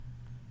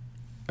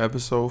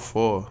Episode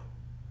 4.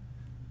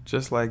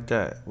 Just like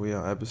that, we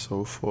on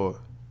episode 4.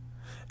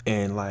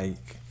 And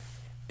like,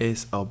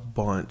 it's a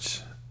bunch.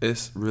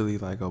 It's really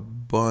like a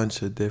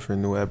bunch of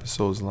different new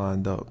episodes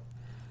lined up.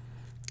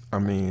 I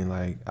mean,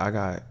 like, I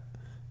got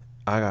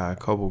a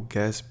couple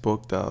guests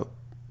booked up.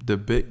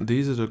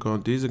 These are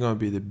gonna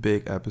be the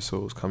big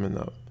episodes coming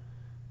up,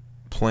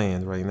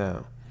 planned right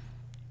now.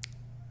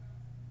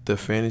 The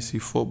fantasy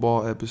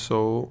football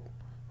episode,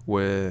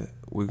 where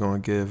we're gonna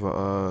give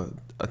a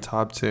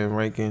top 10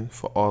 ranking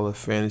for all the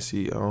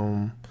fantasy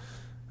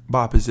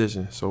by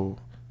position. So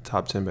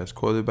top 10 best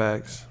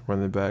quarterbacks,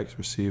 running backs,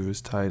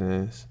 receivers, tight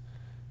ends,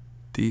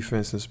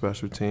 defense and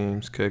special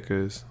teams,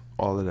 kickers,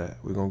 all of that.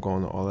 We're gonna go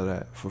into all of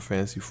that for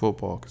fantasy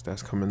football because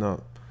that's coming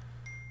up.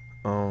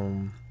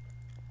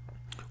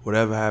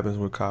 Whatever happens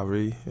with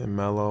Kyrie and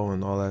Melo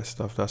and all that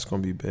stuff, that's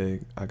gonna be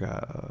big. I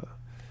got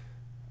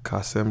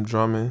Kasim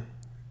Drummond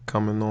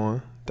coming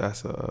on.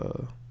 That's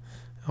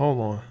hold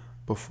on.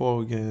 Before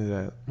we get into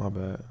that, my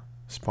bad.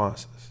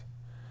 Sponsors.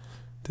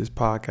 This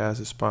podcast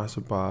is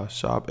sponsored by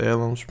Shop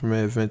Heirlooms,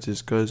 Premier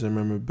Vintage Goods and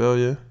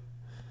Memorabilia.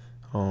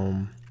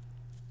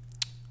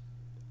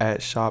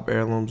 At Shop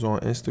Heirlooms on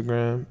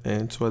Instagram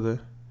and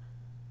Twitter.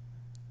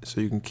 So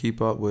you can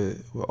keep up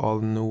with all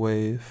the new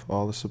wave,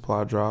 all the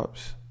supply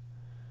drops.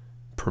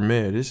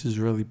 Premier. This is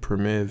really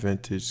Premier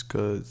Vintage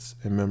Goods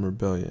and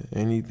Memorabilia.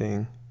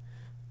 Anything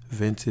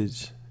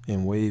vintage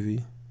and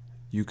wavy,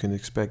 you can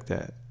expect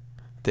that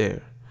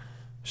there.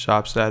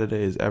 Shop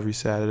Saturday is every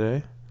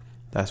Saturday.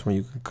 That's when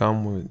you can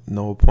come with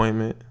no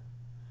appointment.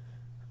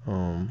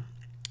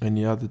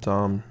 Any other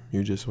time,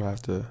 you just will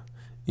have to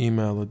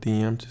email or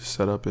DM to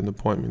set up an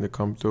appointment to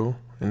come through.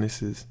 And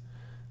this is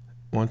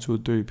 1, 2,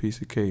 3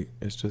 piece of cake.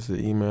 It's just an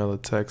email, a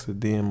text, a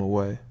DM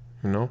away,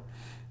 you know?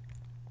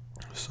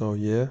 So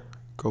yeah,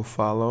 go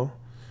follow,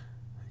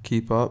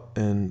 keep up,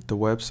 and the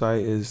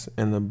website is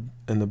in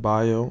the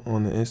bio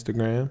on the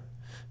Instagram.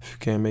 If you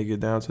can't make it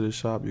down to the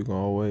shop, you can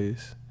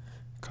always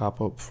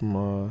cop up from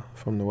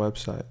the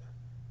website.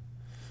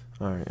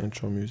 All right,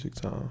 intro music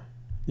time.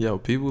 Yo,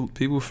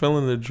 people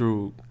feeling the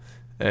Droog.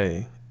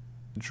 Hey,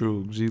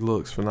 Droog, G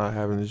looks for not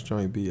having this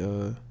joint be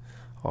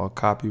all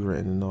copywritten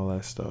and all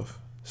that stuff.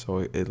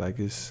 So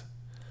it's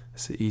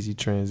an easy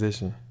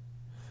transition.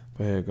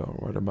 But here you go,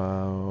 right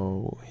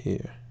about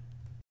here.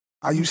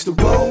 I used to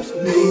roll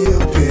me a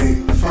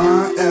big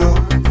fine L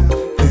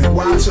and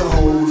watch a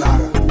whole lot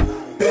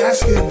of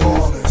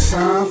basketball and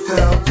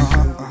Seinfeld.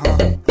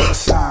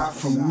 Aside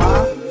from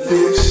my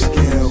fish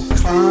scale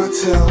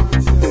clientele,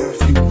 there are a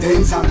few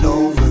things I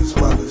know as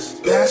well as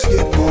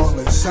basketball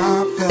and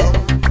Seinfeld.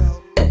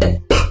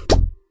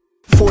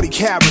 40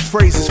 carat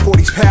phrases,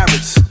 40's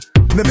parrots.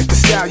 Mimic the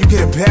style, you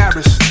get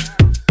embarrassed.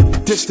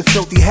 Ditch the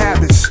filthy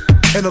habits.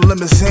 In a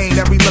limousine,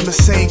 every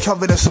limousine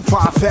covered in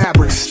supply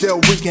fabrics. Still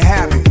wreaking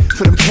havoc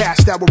for them cash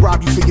that will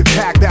rob you for your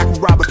pack. Back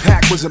when Robert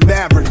Pack was a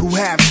maverick who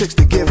had chicks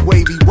to give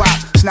wavy wop.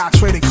 It's not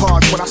trading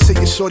cards when I say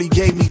your shorty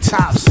gave me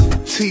tops.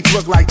 Teeth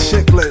look like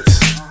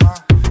chiclets,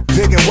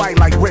 big and white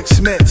like Rick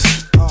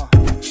Smith's.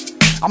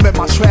 I'm at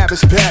my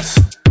Travis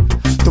best.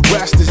 The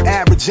rest is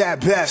average at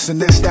best, and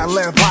this that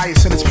land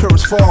bias in its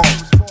purest form.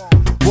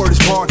 Word is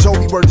Bon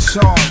Jovi, word is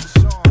Sean.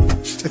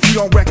 If you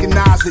don't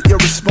recognize that you're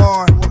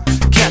respond,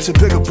 catch a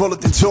bigger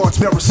bullet than George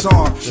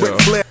Marathon. Ric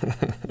Flair.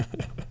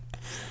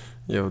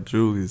 Yo,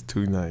 Drew is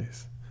too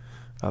nice.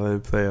 I let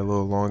it play a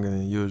little longer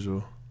than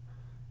usual.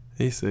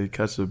 He said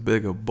catch a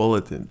bigger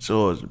bullet than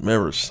George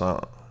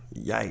Marathon.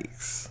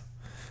 Yikes.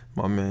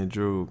 My man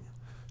Drew.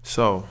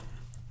 So,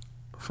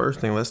 first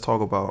thing, let's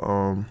talk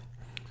about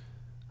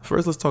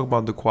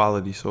the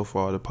quality so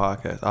far of the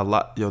podcast.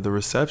 The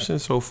reception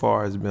so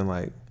far has been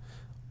like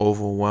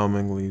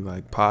overwhelmingly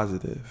like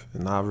positive,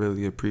 and I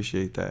really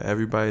appreciate that.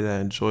 Everybody that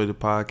enjoyed the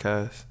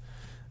podcast,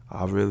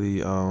 I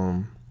really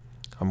I'm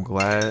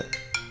glad.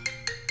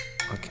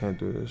 I can't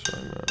do this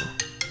right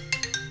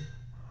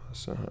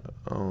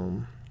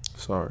now.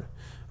 Sorry.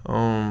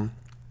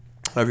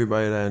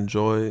 Everybody that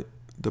enjoyed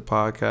the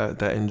podcast,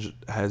 that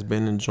has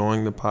been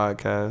enjoying the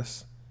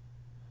podcast,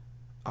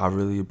 I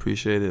really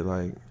appreciate it.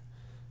 Like,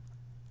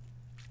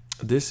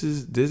 This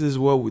is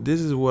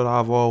what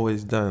I've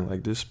always done.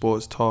 Like, this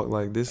sports talk,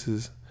 like this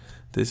is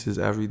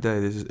every day.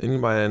 This is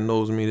anybody that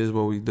knows me. This is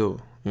what we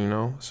do. You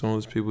know, as soon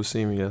as people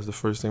see me, that's the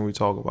first thing we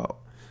talk about.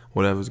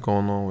 Whatever's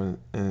going on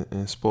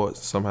in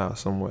sports somehow,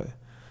 some way.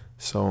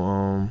 So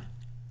I'm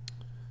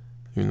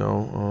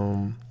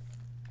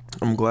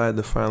glad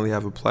to finally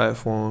have a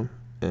platform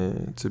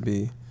and to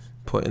be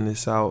putting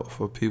this out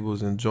for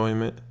people's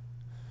enjoyment.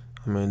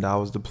 I mean, that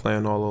was the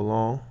plan all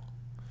along.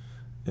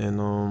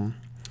 And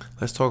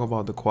let's talk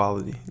about the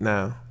quality.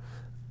 Now,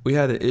 we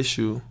had an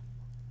issue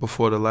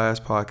before the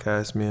last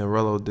podcast me and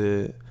Rello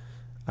did.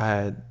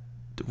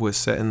 Was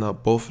setting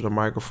up both of the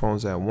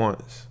microphones at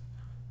once.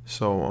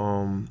 So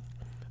I'm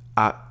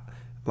a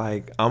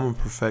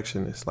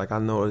perfectionist. Like, I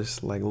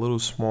notice like little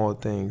small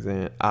things,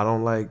 and I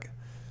don't like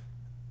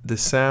the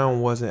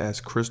sound wasn't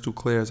as crystal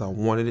clear as I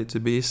wanted it to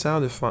be. It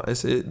sounded fine.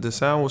 The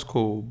sound was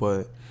cool,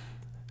 but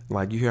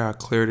Like, you hear how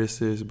clear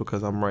this is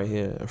because I'm right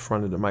here in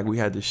front of the mic. We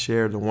had to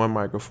share the one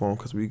microphone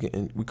because we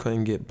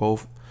couldn't get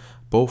both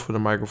of the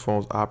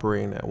microphones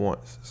operating at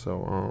once.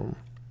 So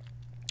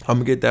I'm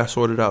gonna get that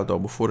sorted out though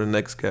before the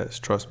next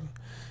guest. Trust me.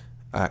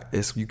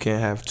 You can't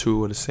have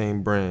two of the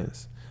same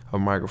brands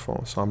of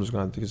microphones. So I'm just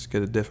gonna just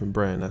get a different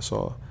brand. That's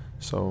all.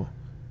 So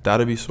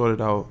that'll be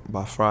sorted out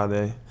by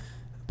Friday,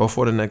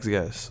 before the next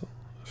guest.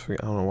 I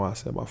don't know why I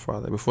said by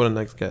Friday. Before the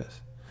next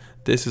guest.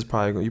 This is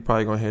you're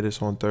probably gonna hear this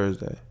on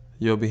Thursday.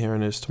 You'll be hearing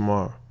this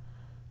tomorrow.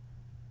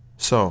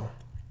 So,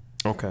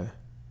 okay.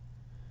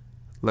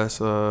 Let's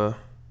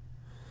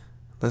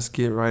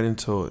get right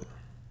into it.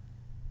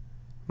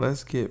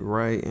 Let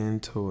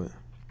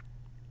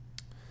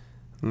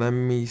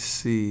me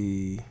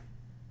see.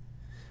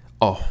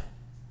 Oh,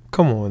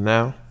 come on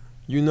now.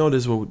 You know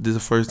this is the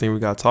first thing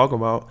we got to talk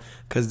about,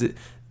 because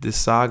the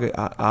saga.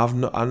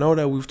 I know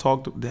that we've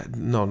talked.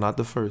 No, not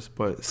the first,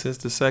 but since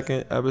the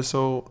second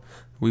episode,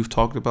 we've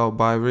talked about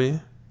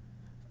Byrie.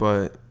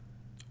 But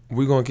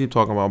we're gonna keep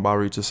talking about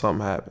Byrie till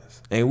something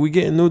happens, and we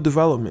getting new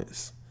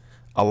developments.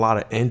 A lot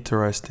of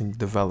interesting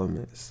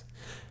developments.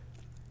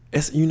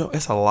 It's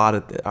a lot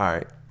of. All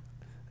right,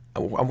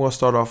 I'm gonna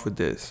start off with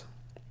this.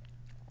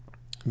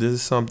 This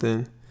is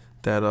something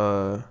that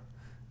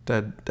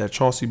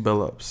Chauncey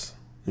Billups,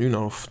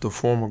 the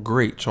former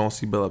great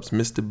Chauncey Billups,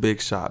 Mr. Big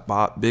Shot,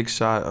 Mr.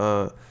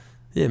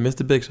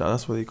 Big Shot,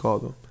 that's what they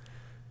called him.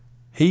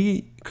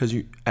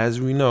 As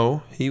we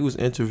know, he was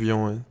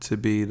interviewing to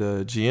be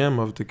the GM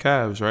of the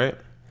Cavs, right?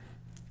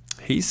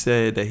 He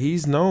said that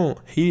he's known.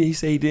 He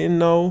said he didn't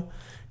know.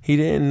 He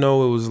didn't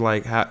know it was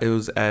like how it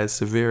was as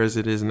severe as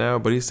it is now,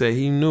 but he said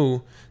he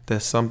knew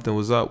that something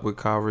was up with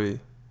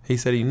Kyrie. He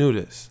said he knew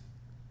this.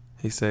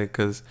 He said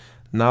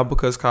not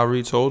because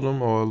Kyrie told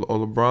him or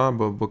LeBron,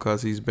 but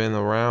because he's been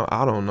around.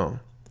 I don't know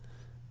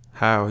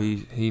how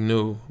he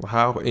knew.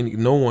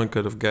 No one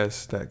could have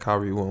guessed that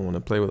Kyrie wouldn't want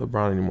to play with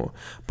LeBron anymore.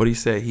 But he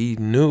said he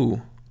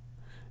knew.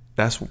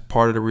 That's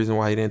part of the reason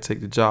why he didn't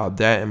take the job.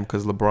 That and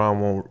because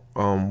LeBron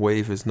won't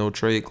waive his no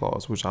trade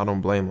clause, which I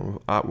don't blame him.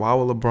 Why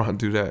would LeBron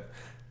do that?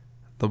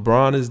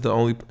 LeBron is the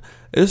only.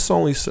 It's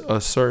only a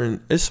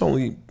certain. It's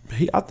only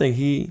I think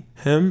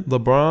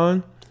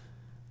LeBron.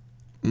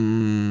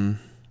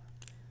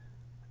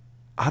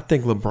 I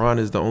think LeBron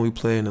is the only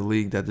player in the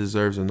league that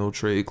deserves a no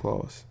trade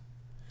clause.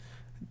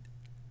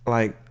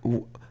 Like,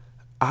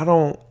 I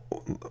don't.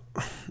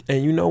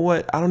 And you know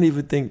what? I don't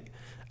even think.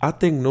 I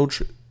think no.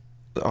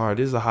 All right,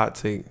 this is a hot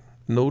take.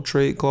 No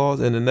trade clause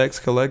in the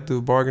next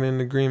collective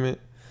bargaining agreement.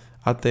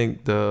 I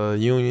think the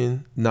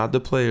union, not the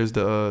players,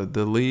 the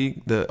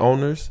league, the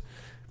owners,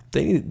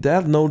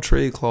 that no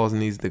trade clause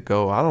needs to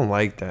go. I don't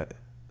like that,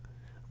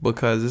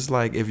 because it's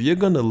like, if you're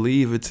gonna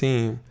leave a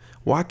team,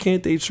 why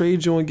can't they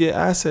trade you and get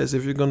assets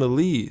if you're gonna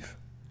leave?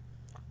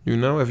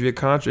 If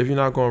you're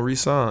not gonna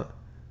re-sign,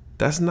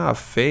 that's not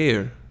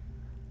fair.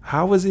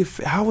 How is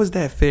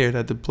that fair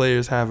that the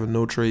players have a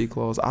no trade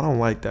clause? I don't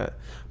like that.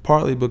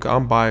 Partly because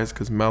I'm biased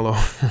because Melo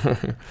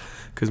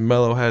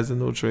has a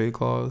no trade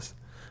clause.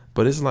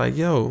 But it's like,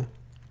 yo,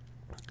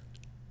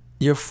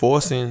 you're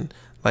forcing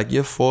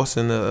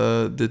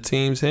the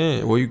team's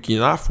hand. Well, you're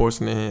not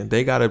forcing their hand.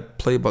 They gotta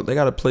play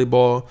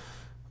ball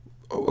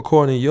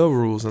according to your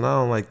rules, and I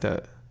don't like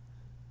that.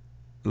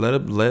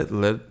 Let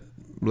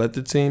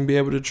the team be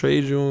able to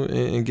trade you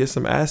and get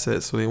some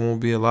assets, so they won't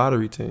be a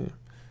lottery team.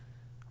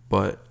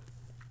 But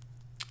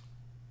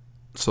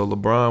so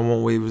LeBron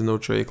won't waive his no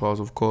trade clause,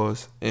 of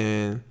course,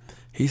 and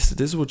this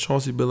is what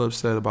Chauncey Billups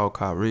said about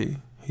Kyrie.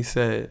 He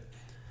said,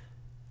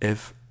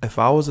 if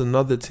I was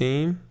another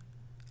team,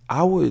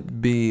 I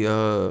would be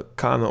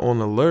kind of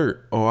on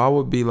alert, or I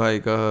would be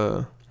like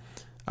what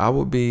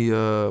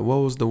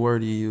was the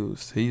word he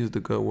used? He used a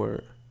good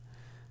word.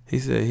 He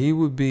said he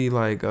would be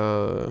like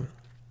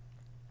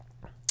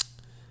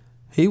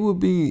he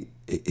would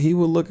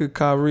look at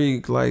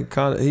Kyrie like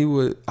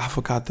I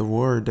forgot the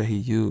word that he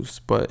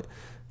used, but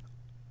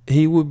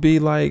he would be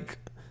like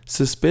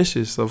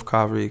suspicious of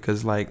Kyrie,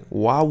 because like,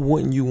 why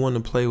wouldn't you want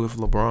to play with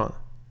LeBron?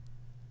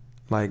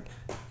 Like,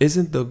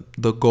 isn't the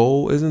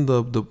goal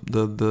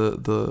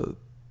the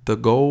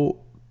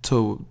goal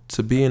to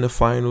be in the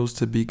finals,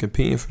 to be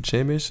competing for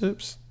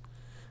championships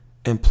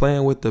and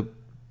playing with the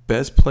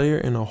best player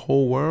in the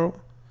whole world,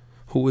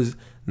 who is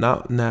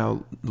not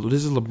now?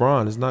 This is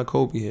LeBron. It's not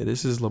Kobe here.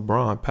 This is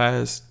LeBron,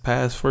 pass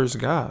first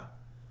guy.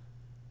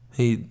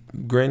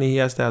 Granted, he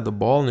has to have the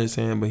ball in his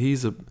hand, but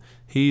he's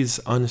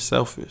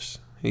unselfish.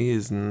 He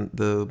is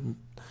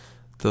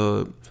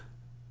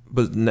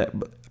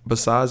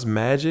besides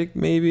Magic,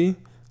 maybe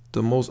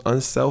the most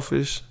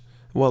unselfish.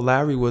 Well,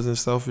 Larry wasn't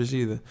selfish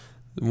either.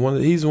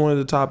 He's one of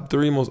the top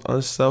 3 most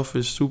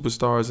unselfish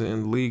superstars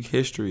in league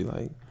history.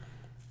 Like,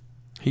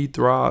 he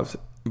thrives.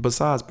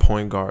 Besides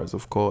point guards,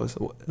 of course.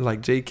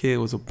 Like, J. Kidd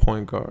was a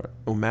point guard.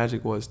 Well,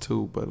 Magic was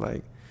too, but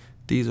like,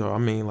 these are,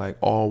 like,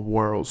 all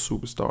world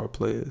superstar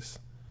players.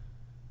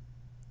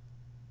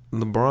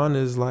 LeBron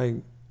is like,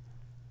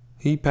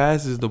 he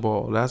passes the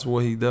ball. That's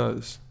what he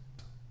does.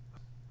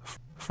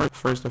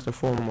 first and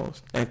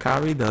foremost. And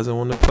Kyrie doesn't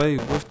want to play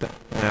with that.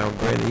 Now,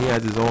 granted, he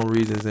has his own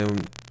reasons,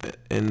 and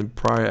in the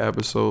prior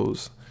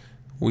episodes,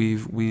 we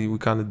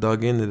kind of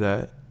dug into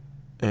that,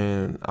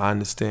 and I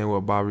understand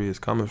where Byrie is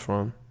coming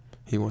from.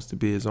 He wants to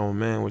be his own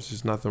man, which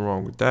is nothing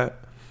wrong with that.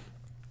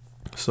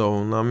 So,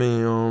 I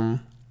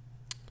mean,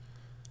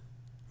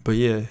 but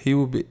yeah,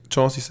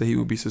 Chauncey said he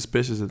would be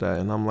suspicious of that,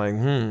 and I'm like,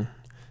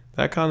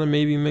 that kind of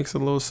maybe makes a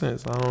little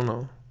sense. I don't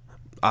know.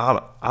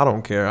 I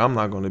don't care. I'm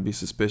not going to be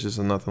suspicious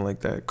or nothing like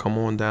that. Come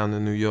on down to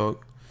New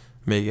York,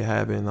 make it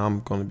happen.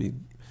 I'm going to be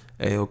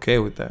A-okay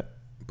with that.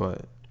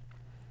 But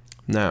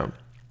now,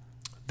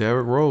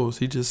 Derrick Rose,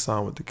 he just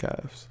signed with the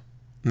Cavs.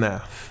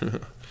 Now,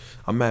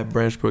 I'm at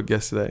Branchbrook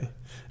yesterday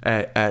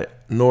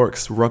at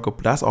Newark's Rucker.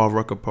 That's our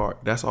Rucker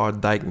Park. That's our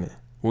Dykeman.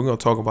 We're going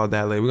to talk about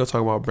that later. We're going to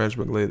talk about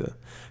Branchbrook later.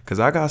 Because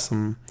I got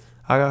some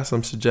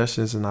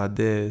suggestions and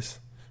ideas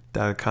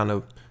that kind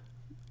of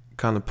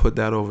put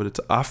that over the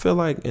top. I feel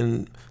like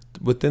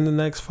within the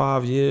next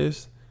 5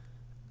 years,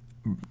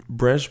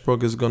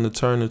 Branchbrook is going to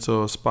turn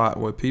into a spot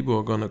where people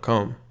are going to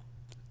come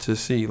to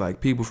see,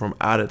 like, people from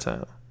out of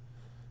town.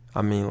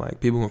 I mean, like,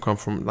 people going to come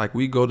from, like,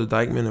 we go to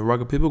Dykeman and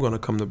Rucker, people are going to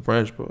come to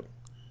Branchbrook.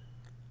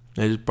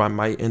 It just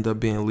might end up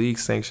being league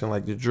sanctioned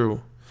like the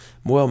Drew.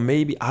 Well,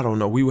 maybe, I don't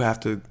know. We would have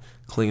to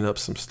clean up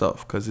some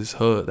stuff because it's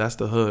hood. That's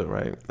the hood,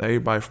 right?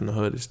 Everybody from the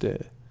hood is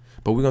there.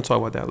 But we're going to talk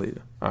about that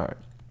later. All right.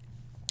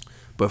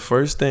 But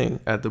first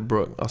thing at the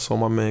Brook, I saw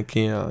my man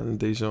Keon and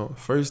Dejon.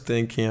 First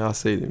thing Keon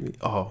say to me,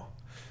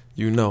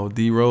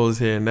 DRose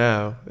here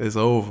now. It's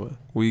over.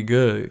 We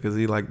good. Because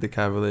he like the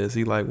Cavaliers.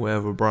 He like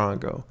wherever Bron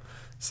go.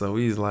 So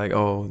he's like,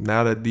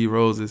 now that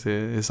DRose is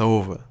here, it's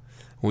over.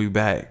 We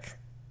back.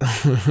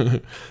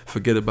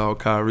 Forget about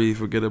Kyrie.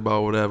 Forget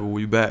about whatever.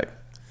 We back.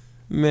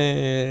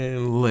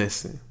 Man,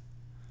 listen,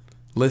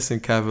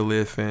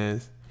 Cavalier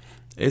fans.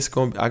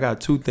 I got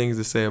two things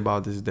to say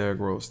about this Derrick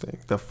Rose thing.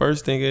 The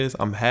first thing is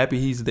I'm happy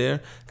he's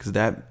there because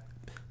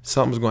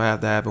something's gonna have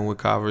to happen with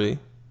Kyrie.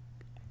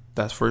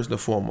 That's first and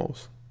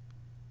foremost.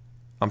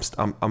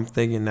 I'm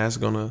thinking that's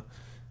gonna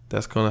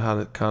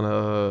kind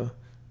of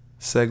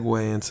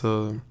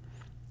segue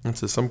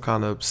into some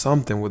kind of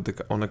something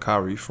on the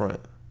Kyrie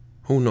front.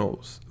 Who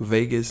knows?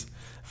 Vegas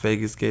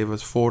gave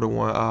us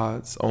 4-1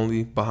 odds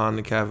only behind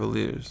the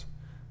Cavaliers.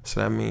 So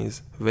that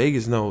means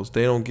Vegas knows.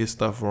 They don't get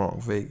stuff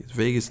wrong.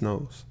 Vegas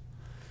knows.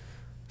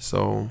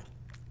 So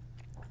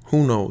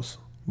who knows?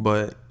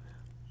 But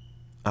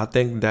I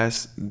think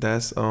that's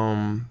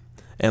and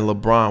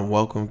LeBron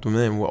welcomed them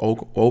in with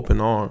open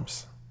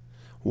arms.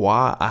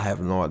 Why? I have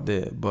no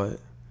idea. But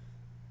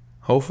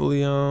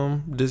hopefully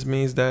this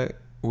means that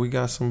we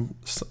got some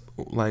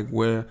like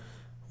we're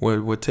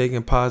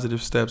taking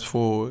positive steps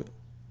forward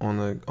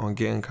on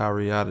getting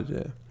Kyrie out of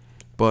there.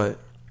 But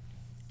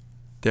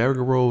Derrick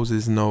Rose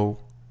is no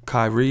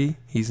Kyrie.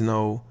 This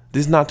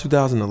is not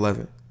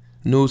 2011.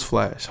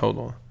 Newsflash. Hold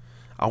on.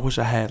 I wish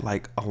I had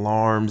like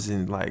alarms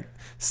and like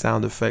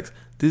sound effects.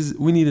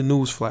 We need a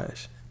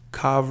newsflash.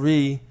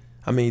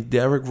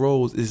 Derrick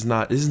Rose this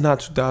is not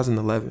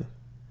 2011.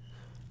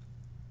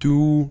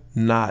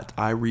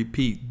 I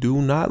repeat,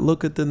 do not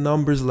look at the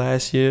numbers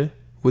last year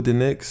with the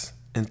Knicks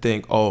and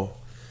think,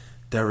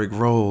 Derrick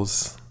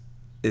Rose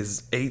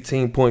is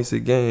 18 points a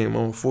game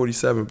on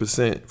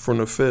 47% from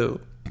the field.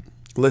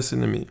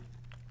 Listen to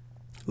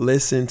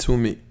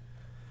me.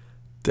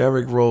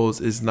 Derrick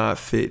Rose is not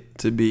fit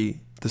to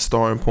be the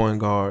starting point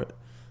guard.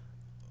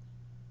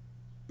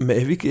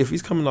 If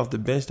he's coming off the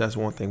bench, that's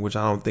one thing, which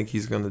I don't think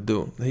he's gonna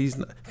do. He's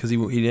not, because he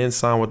didn't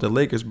sign with the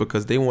Lakers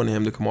because they wanted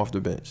him to come off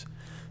the bench.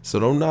 So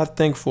do not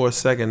think for a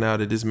second now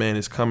that this man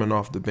is coming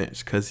off the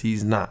bench, because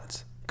he's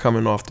not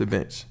coming off the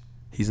bench.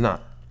 He's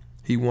not.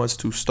 He wants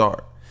to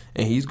start,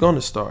 and he's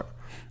gonna start.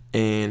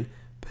 And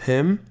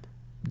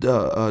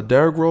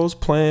Derrick Rose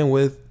playing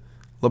with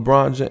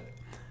LeBron James.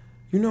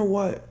 You know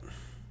what?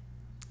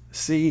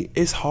 See,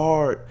 it's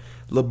hard.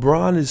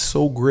 LeBron is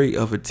so great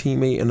of a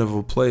teammate and of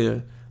a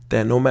player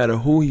that no matter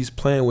who he's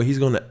playing with, he's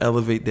going to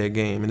elevate their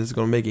game, and it's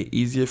going to make it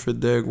easier for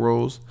Derrick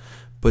Rose.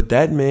 But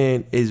that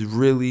man is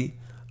really,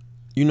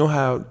 you know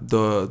how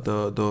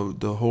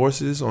the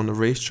horses on the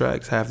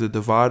racetracks have the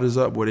dividers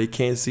up where they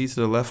can't see to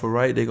the left or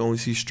right, they can only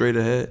see straight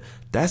ahead.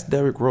 That's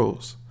Derrick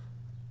Rose.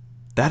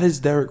 That is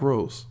Derrick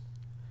Rose.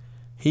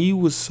 He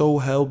was so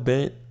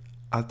hell-bent,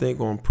 I think,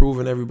 on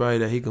proving everybody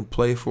that he can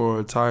play for an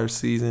entire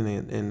season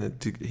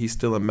and he's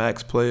still a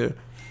max player.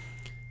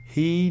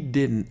 He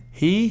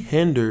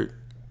hindered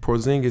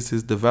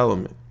Porzingis'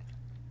 development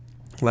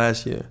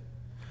last year.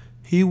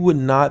 He would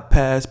not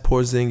pass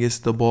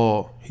Porzingis the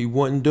ball. He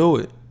wouldn't do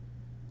it.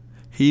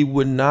 He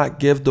would not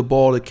give the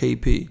ball to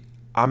KP.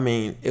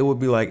 It would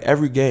be like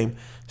every game.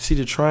 See,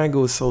 the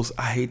triangle is so...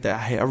 I hate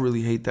that. I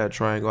really hate that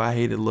triangle. I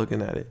hated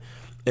looking at it.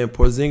 And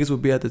Porzingis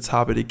would be at the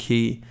top of the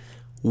key,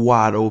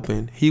 wide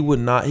open. He will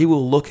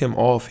look him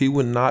off. He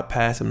would not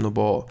pass him the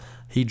ball.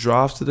 He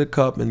drops to the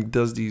cup and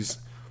does these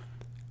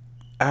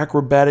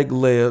acrobatic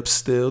layups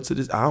still to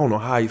this. I don't know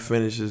how he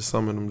finishes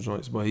some of them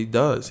joints, but he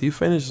does. He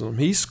finishes them.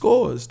 He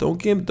scores. Don't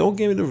get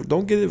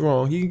it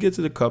wrong. He can get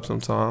to the cup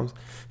sometimes.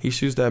 He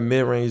shoots that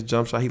mid-range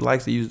jump shot. He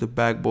likes to use the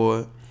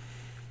backboard.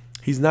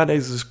 He's not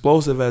as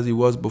explosive as he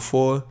was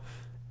before,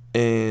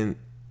 and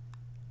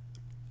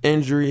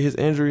his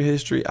injury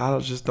history, I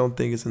just don't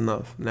think it's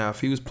enough. Now,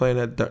 if he was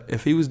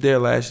if he was there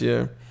last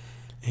year,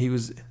 he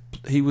was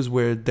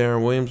where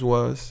Darren Williams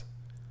was,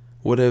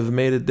 would it have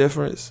made a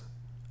difference?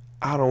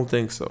 I don't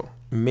think so.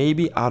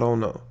 Maybe, I don't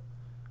know.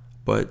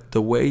 But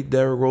the way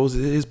Derrick Rose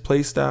is, his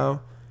play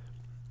style,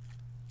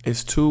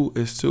 it's too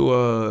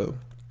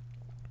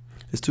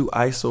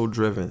ISO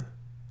driven.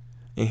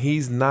 And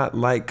he's not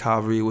like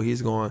Kyrie where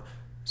he's going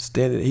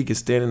he can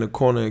stand in the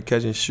corner and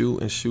catch and shoot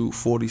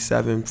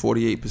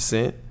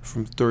 48%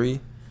 from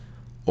 3.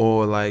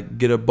 Or like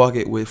get a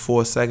bucket with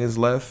 4 seconds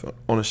left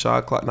on a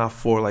shot clock. Not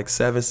 4, like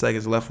 7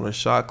 seconds left on a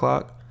shot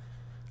clock.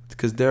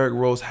 Because Derrick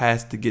Rose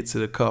has to get to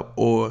the cup,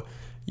 or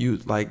you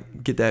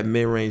like get that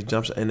mid-range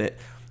jump shot, and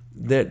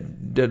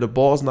that the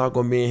ball's not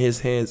going to be in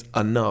his hands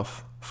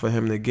enough for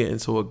him to get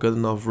into a good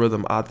enough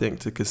rhythm, I think,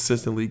 to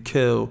consistently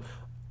kill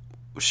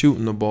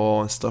shooting the ball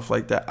and stuff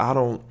like that. I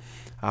don't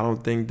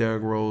think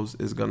Derrick Rose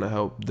is going to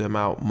help them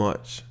out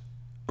much.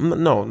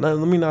 No,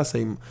 let me not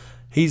say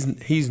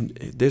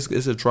this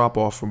is a drop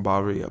off from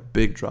Byrie, a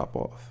big drop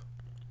off.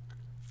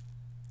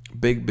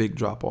 Big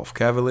drop off.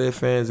 Cavalier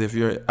fans, if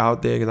you're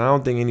out there, because I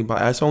don't think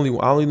anybody. I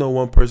only know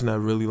one person that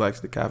really likes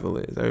the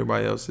Cavaliers.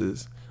 Everybody else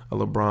is a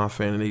LeBron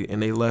fan,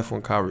 and they left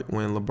when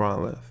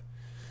LeBron left.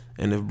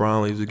 And if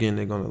Bron leaves again,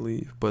 they're gonna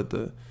leave. But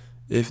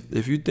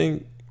if you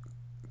think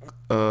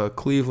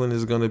Cleveland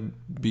is gonna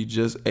be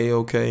just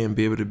A-OK and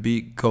be able to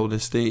beat Golden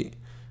State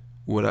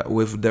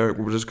with Derrick,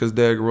 just because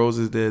Derrick Rose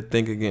is there,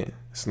 think again.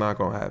 It's not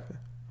gonna happen.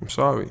 I'm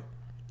sorry.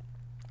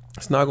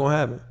 It's not gonna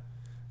happen.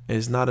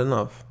 It's not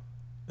enough.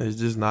 It's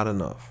just not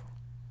enough.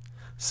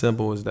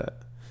 Simple as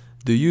that.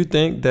 Do you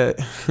think the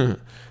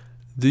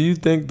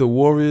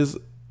Warriors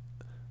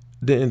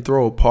didn't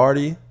throw a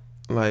party,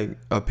 like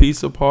a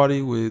pizza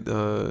party with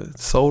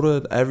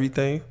soda,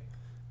 everything,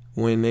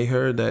 when they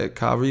heard that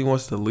Kyrie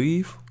wants to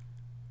leave?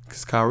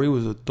 Because Kyrie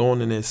was a thorn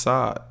in their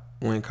side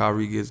when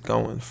Kyrie gets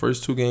going.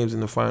 First 2 games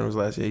in the finals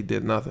last year, he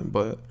did nothing.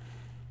 But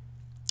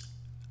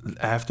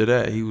after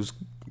that, he was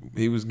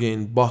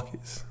getting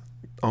buckets.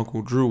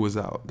 Uncle Drew was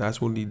out.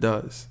 That's what he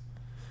does.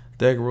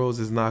 Derrick Rose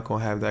is not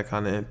going to have that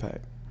kind of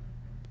impact.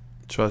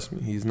 Trust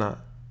me, he's not.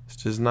 It's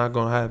just not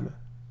going to happen.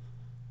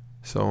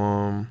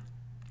 So,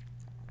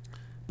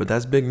 but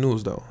that's big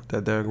news, though,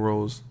 that Derrick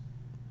Rose,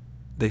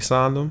 they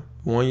signed him,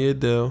 1-year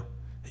deal.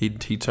 He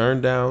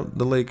turned down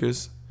the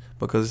Lakers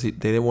because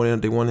they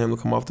wanted him to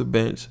come off the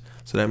bench.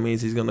 So that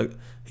means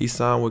he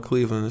signed with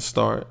Cleveland to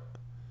start.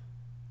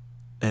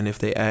 And if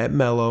they add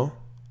Melo,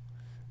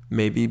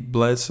 maybe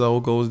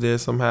Bledsoe goes there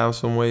somehow,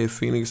 some way. If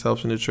Phoenix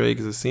helps in the trade,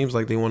 because it seems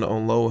like they want to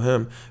unload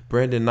him.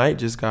 Brandon Knight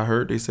just got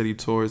hurt. They said he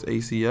tore his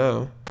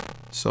ACL.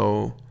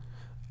 So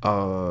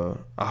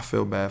I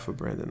feel bad for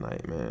Brandon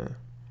Knight, man.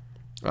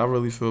 I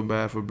really feel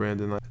bad for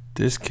Brandon Knight.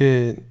 This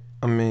kid,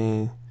 I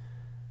mean,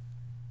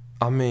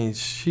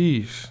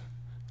 sheesh.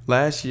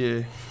 Last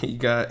year he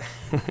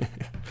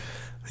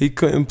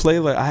couldn't play.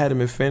 Like, I had him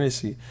in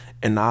fantasy,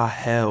 and I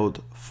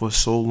held for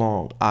so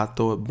long. I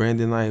thought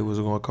Brandon Knight was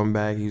going to come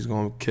back. He's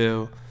going to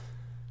kill.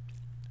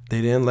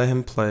 They didn't let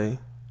him play.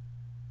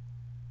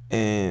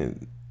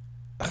 And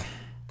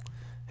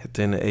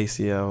then the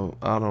ACL,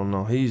 I don't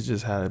know. He's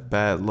just had a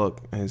bad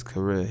luck in his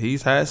career.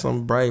 He's had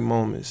some bright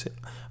moments.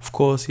 Of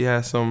course, he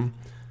has some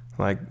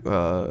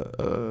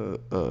viral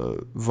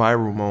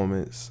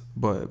moments.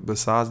 But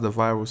besides the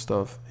viral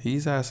stuff,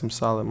 he's had some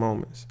solid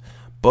moments.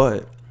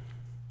 But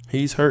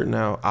he's hurt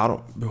now.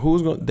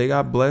 They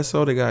got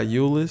Bledsoe, they got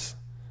Ulis.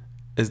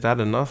 Is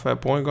that enough at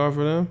point guard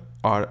for them?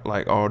 Are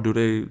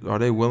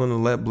they willing to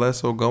let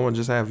Bledsoe go and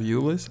just have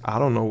Ulis? I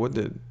don't know what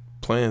the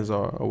plans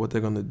are or what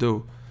they're gonna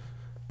do,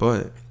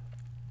 but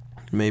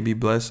maybe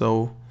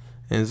Bledsoe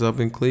ends up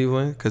in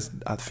Cleveland, because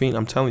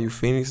I'm telling you,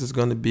 Phoenix is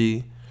gonna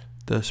be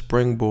the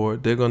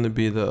springboard. They're gonna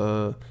be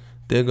the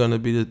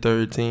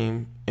third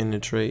team in the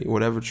trade,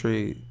 whatever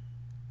trade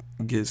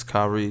gets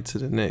Kyrie to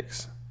the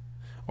Knicks,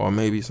 or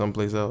maybe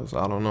someplace else.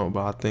 I don't know,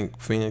 but I think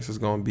Phoenix is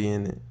gonna be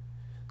in it,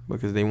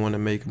 because they want to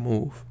make a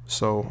move.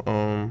 So,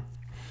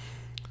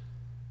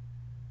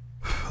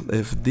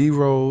 if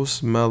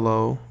DRose,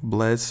 Melo,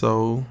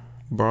 Bledsoe,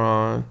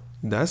 Bron,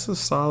 that's a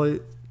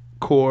solid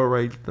core,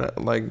 right?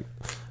 Like,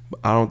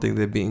 I don't think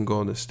they're beating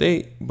Golden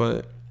State,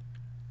 but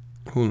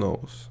who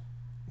knows?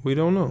 We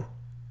don't know.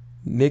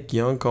 Nick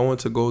Young going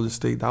to Golden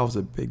State, that was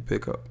a big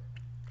pickup.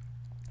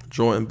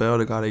 Jordan Bell,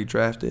 the guy they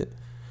drafted,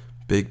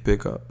 big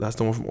pickup. That's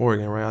the one from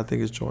Oregon, right? I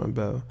think it's Jordan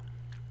Bell.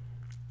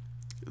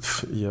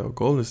 Yo,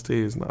 Golden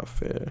State is not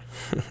fair.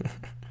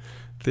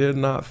 They're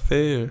not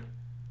fair.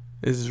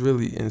 It's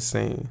really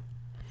insane.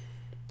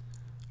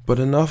 But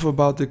enough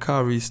about the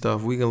Kyrie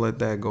stuff. We can let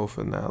that go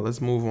for now.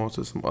 Let's move on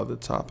to some other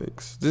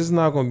topics. This is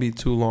not going to be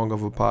too long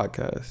of a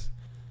podcast.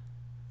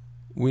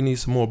 We need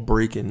some more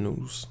breaking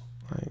news.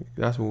 Like,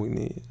 That's what we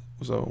need.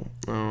 So,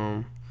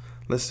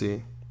 let's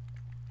see.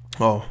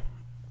 Oh,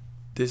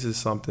 this is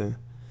something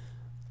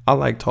I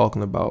like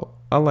talking about.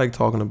 I like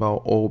talking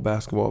about old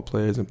basketball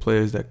players and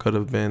players that could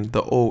have been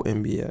the old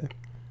NBA.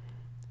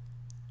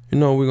 You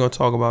know what we're going to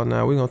talk about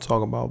now? We're going to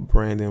talk about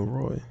Brandon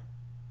Roy.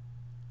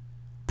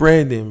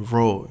 Brandon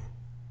Roy.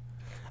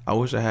 I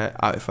wish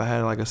if I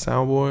had like a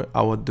soundboard,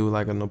 I would do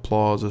like an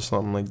applause or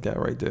something like that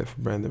right there for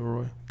Brandon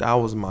Roy. That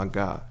was my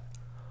guy.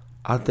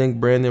 I think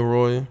Brandon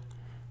Roy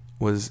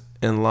was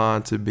in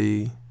line to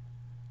be,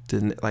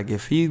 like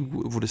if he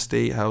would have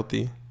stayed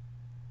healthy,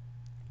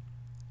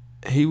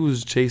 he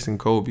was chasing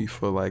Kobe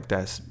for like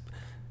that.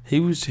 He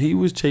was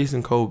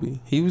chasing Kobe.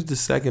 He was the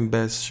second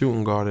best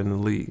shooting guard in the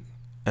league,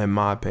 in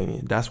my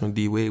opinion. That's when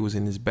D Wade was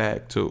in his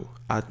bag too.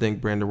 I think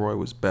Brandon Roy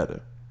was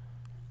better.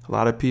 A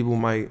lot of people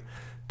might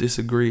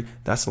disagree.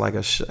 That's like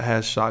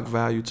has shock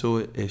value to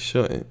it. It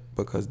shouldn't,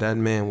 because that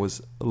man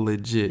was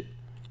legit.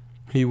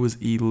 He was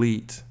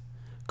elite.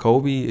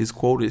 Kobe is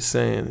quoted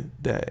saying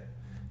that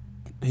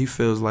he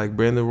feels like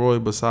Brandon Roy,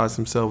 besides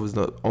himself, is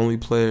the only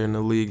player in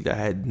the league that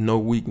had no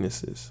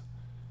weaknesses.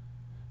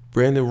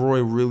 Brandon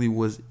Roy really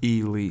was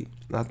elite.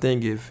 I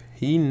think if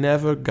he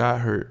never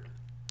got hurt,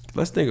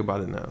 let's think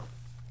about it now.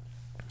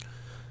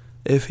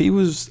 If he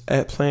was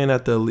playing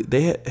at the elite,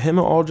 him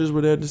and Aldridge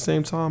were there at the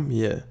same time.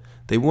 Yeah,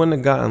 they wouldn't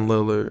have gotten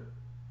Lillard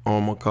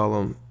or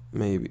McCollum.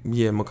 Maybe,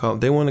 yeah,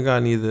 McCollum. They wouldn't have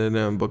gotten either of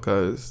them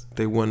because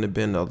they wouldn't have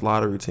been a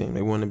lottery team.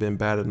 They wouldn't have been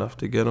bad enough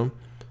to get them.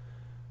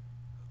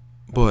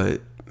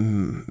 But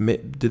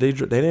did they?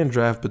 They didn't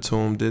draft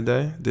Batum, did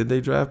they? Did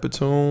they draft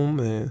Batum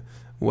and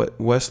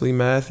Wesley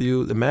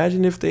Matthews?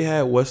 Imagine if they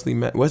had Wesley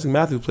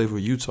Matthews played for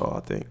Utah, I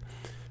think.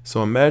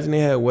 So imagine they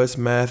had Wes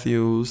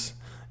Matthews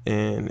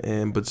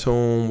and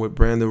Batum with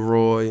Brandon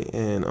Roy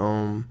and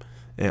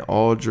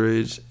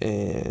Aldridge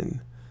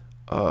and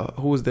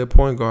who was their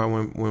point guard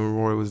when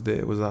Roy was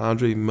there? Was it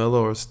Andre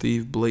Melo or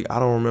Steve Blake? I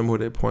don't remember who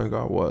their point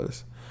guard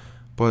was.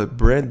 But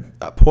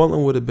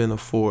Portland would have been a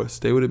force.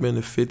 They would have been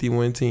a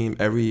 50-win team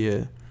every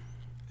year.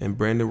 And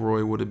Brandon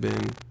Roy would have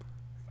been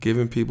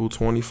giving people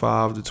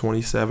 25 to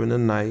 27 a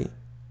night.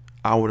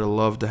 I would have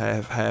loved to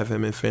have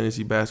him in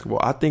fantasy basketball.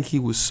 I think he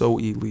was so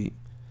elite.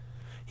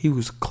 He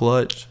was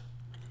clutch.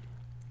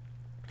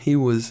 He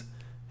was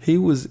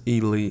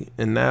elite.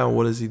 And now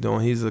what is he doing?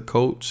 He's a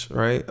coach,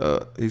 right?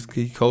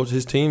 He coached.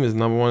 His team is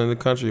number 1 in the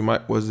country.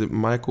 Was it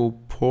Michael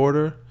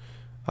Porter?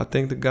 I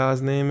think the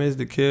guy's name is,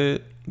 the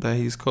kid that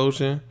he's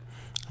coaching.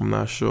 I'm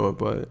not sure,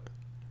 but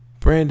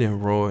Brandon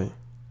Roy.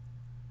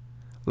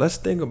 Let's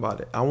think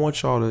about it. I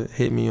want y'all to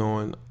hit me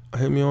on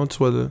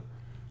Twitter.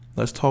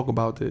 Let's talk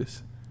about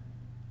this.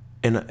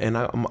 And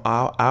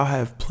I'll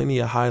have plenty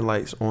of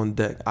highlights on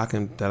deck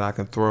that I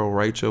can throw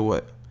right your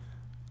way.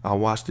 I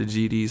watch the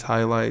GD's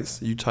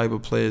highlights. You type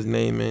of players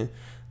name in,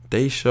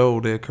 they show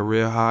their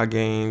career high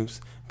games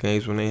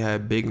when they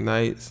had big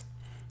nights.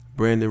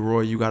 Brandon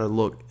Roy, you gotta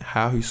look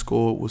how he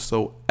scored was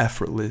so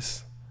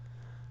effortless.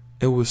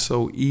 It was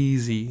so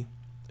easy.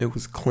 It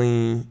was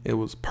clean. It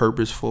was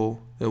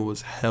purposeful. It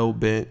was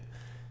hell-bent.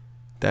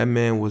 That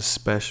man was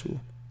special.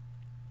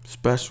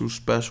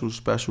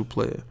 Special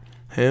player.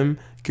 Him,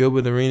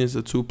 Gilbert Arenas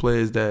are two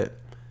players that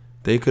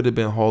they could have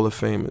been Hall of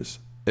Famers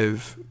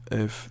if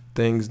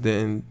things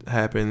didn't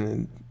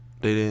happen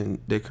and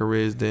their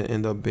careers didn't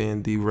end up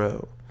being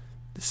derailed.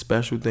 The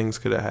special things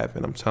could have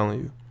happened, I'm telling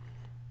you.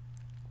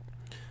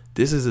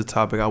 This is a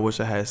topic I wish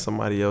I had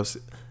somebody else.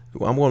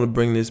 I'm going to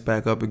bring this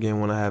back up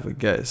again when I have a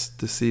guest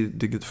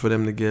for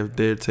them to give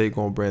their take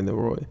on Brandon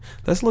Roy.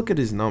 Let's look at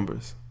his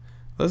numbers.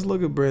 Let's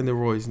look at Brandon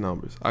Roy's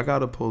numbers. I got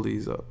to pull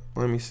these up.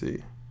 Let me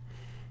see.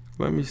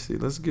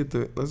 Let's get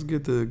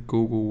the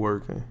Google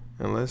working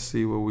and let's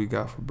see what we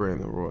got for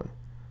Brandon Roy.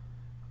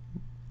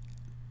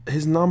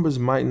 His numbers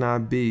might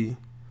not be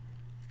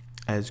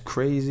as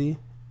crazy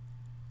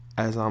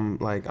as I'm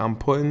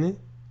putting it.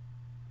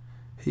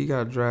 He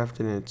got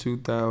drafted in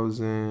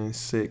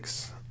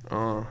 2006.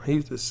 He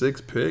was the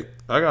 6th pick.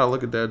 I gotta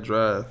look at that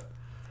draft.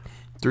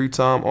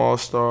 3-time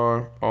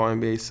All-Star,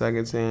 All-NBA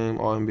second team,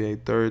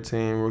 All-NBA third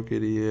team, Rookie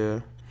of the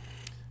Year.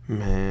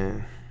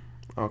 Man.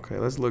 Okay,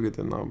 let's look at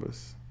the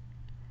numbers.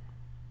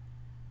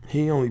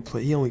 He only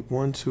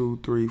 1, 2,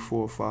 3,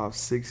 4, 5,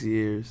 6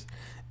 years.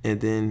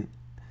 And then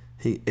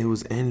it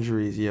was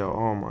injuries, yo.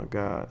 Oh my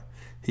God.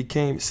 He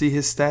came. See,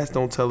 his stats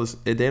don't tell us.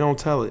 They don't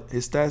tell it.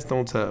 His stats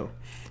don't tell.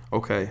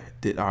 Okay.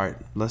 All right.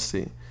 Let's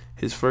see.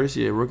 His first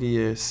year, rookie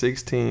year,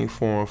 16,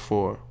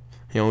 4-4.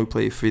 He only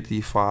played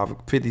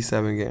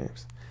 57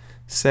 games.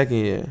 Second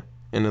year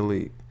in the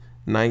league,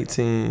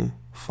 19,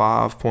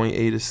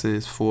 5.8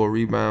 assists, 4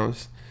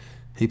 rebounds.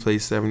 He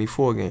played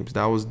 74 games.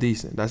 That was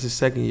decent. That's his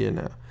second year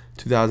now.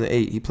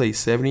 2008, he played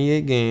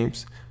 78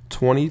 games,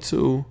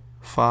 22,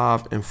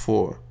 5, and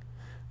 4.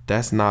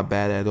 That's not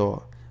bad at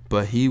all.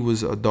 But he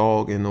was a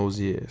dog in those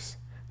years.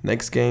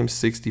 Next game,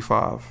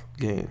 65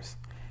 games,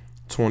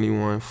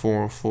 21,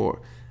 4, and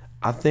 4.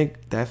 I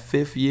think that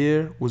 5th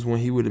year was when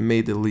he would have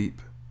made the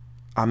leap.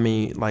 I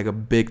mean, like a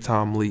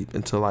big-time leap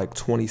into like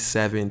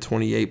 27,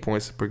 28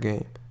 points per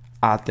game,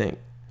 I think.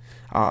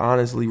 I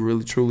honestly,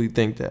 really, truly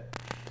think that.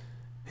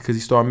 Because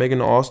he started making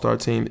the All-Star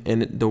team,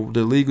 and the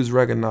league was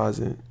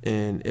recognizing,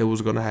 and it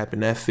was going to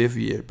happen that 5th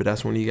year. But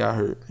that's when he got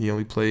hurt. He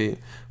only played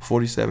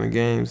 47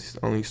 games. He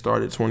only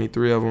started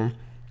 23 of them.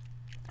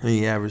 And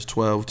he averaged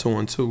 12, 2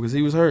 and 2 because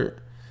he was hurt.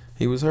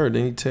 He was hurt.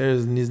 Then he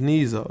tears his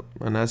knees up.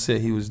 And that's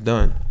it. He was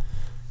done.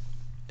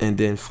 And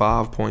then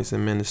 5 points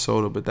in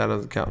Minnesota, but that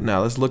doesn't count.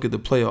 Now, let's look at the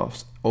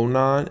playoffs.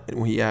 2009,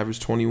 when he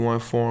averaged 21,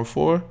 4 and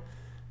 4.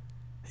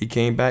 He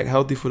came back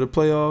healthy for the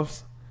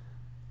playoffs.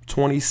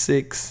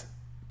 26,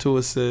 2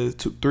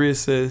 assists, 3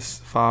 assists,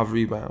 5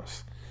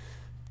 rebounds.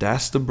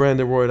 That's the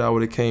Brandon Roy that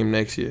would have came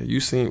next year. You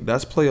seen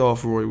that's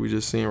playoff Roy we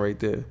just seen right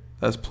there.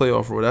 That's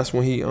playoff Roy. That's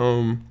when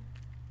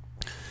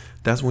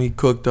he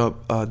cooked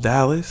up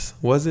Dallas,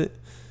 was it?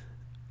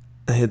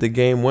 And hit the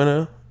game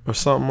winner or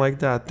something like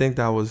that. I think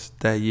that was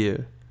that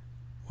year.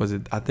 Was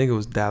it? I think it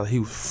was Dallas. He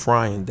was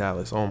frying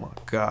Dallas. Oh my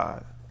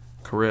God.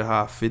 Career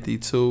high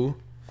 52.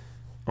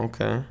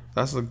 Okay.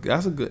 That's a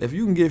good. If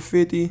you can get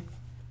 50,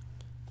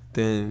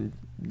 then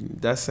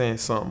that's saying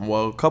something.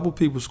 Well, a couple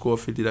people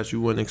scored 50 that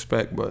you wouldn't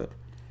expect, but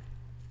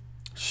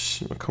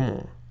come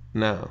on.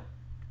 Now.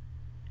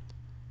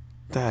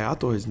 Dang, I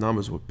thought his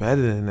numbers were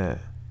better than that.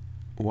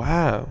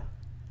 Wow.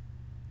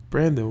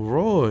 Brandon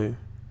Roy.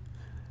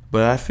 But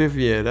that fifth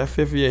year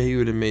he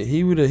would have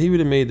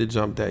made the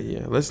jump that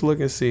year. Let's look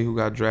and see who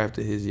got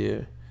drafted his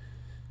year.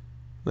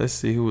 Let's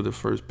see who the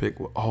first pick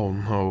was. Oh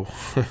no.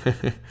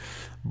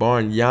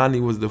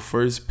 Bargnani was the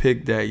first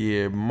pick that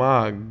year.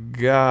 My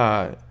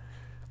God.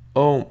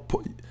 Oh,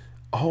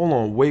 hold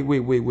on. Wait.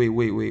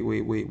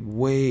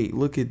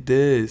 Look at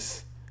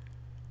this.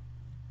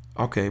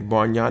 Okay,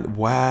 Bargnani.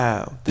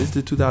 Wow. This is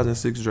the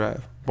 2006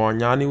 draft.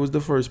 Bargnani was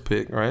the first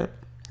pick, right?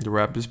 The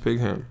Raptors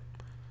picked him.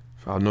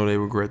 I know they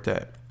regret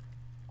that.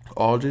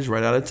 Aldridge,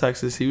 right out of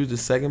Texas, he was the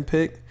second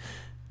pick.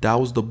 That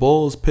was the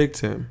Bulls picked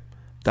him.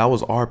 That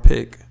was our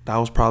pick. That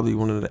was probably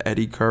one of the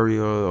Eddie Curry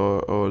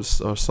or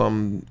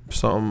some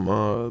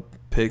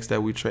picks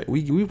that we trade.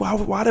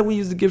 Why did we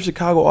used to give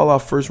Chicago all our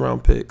first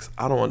round picks?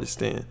 I don't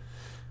understand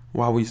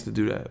why we used to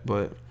do that.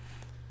 But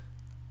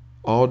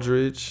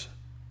Aldridge,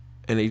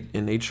 and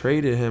they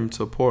traded him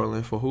to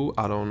Portland for who?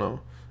 I don't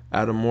know.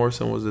 Adam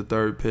Morrison was the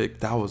third pick.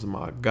 That was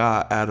my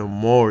guy, Adam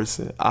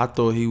Morrison. I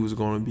thought he was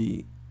going to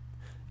be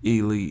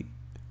elite,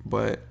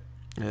 but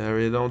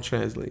it don't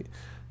translate.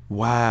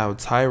 Wow,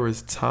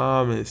 Tyrese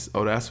Thomas.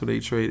 Oh, that's what they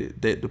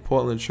traded. The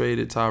Portland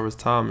traded Tyrese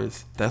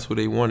Thomas. That's what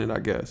they wanted, I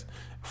guess.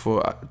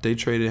 They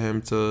traded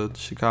him to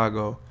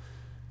Chicago,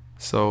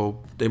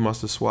 so they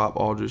must have swapped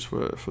Aldridge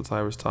for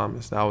Tyrese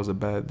Thomas. That was a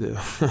bad deal.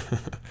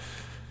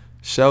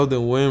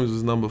 Sheldon Williams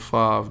was number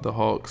 5. The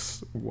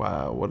Hawks.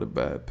 Wow, what a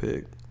bad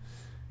pick.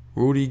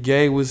 Rudy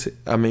Gay was.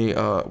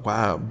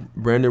 Wow.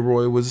 Brandon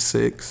Roy was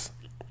 6.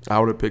 I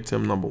would have picked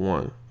him number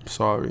 1.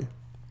 Sorry.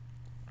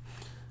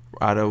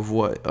 Out of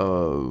what?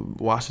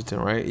 Washington,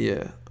 right?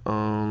 Yeah.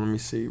 Let me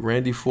see.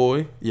 Randy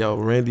Foye. Yo,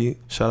 Randy.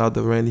 Shout out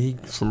to Randy. He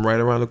from right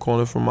around the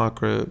corner from my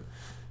crib.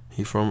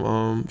 He from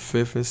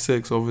 5th and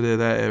 6th over there,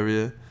 that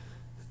area.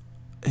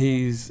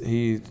 He's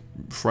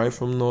right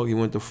from North. He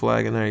went to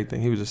Flag and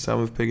everything. He was the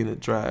 7th pick in the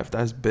draft.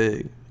 That's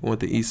big. He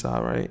went to East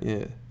Side, right?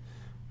 Yeah.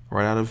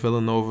 Right out of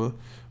Villanova.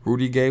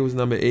 Rudy Gay was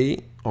number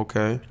 8.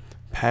 Okay.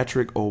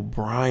 Patrick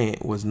O'Brien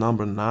was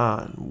number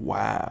 9.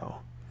 Wow.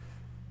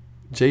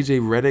 J.J.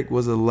 Redick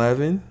was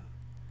 11.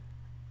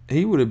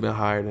 He would have been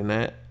higher than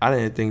that. I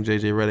didn't think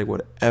J.J. Redick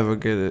would ever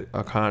get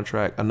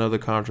another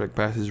contract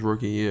past his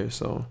rookie year.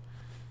 So,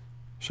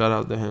 shout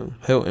out to him.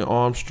 Hilton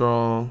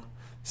Armstrong,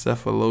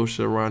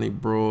 Cephalosha, Ronnie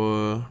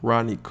Brewer,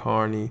 Rodney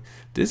Carney.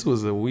 This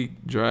was a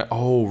weak draft.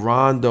 Oh,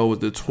 Rondo was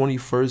the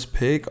 21st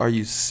pick. Are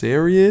you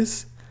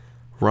serious?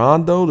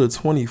 Rondo, the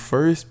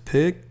 21st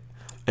pick?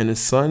 And the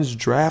Suns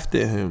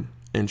drafted him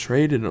and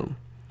traded him.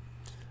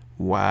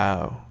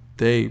 Wow.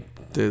 The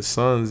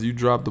Suns, you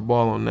dropped the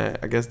ball on that.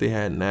 I guess they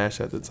had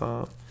Nash at the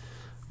time.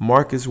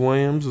 Marcus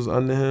Williams was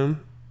under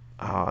him.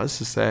 Oh, it's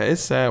just sad.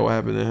 It's sad what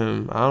happened to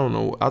him. I don't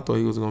know. I thought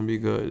he was going to be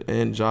good.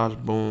 And Josh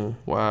Boone.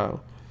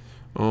 Wow.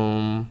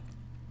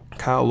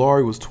 Kyle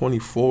Lowry was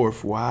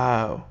 24th.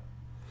 Wow.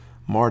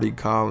 Marty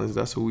Collins.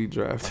 That's who we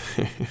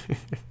drafted.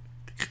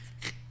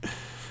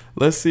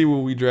 Let's see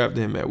what we drafted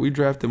him at. We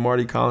drafted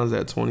Marty Collins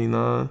at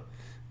 29.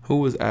 Who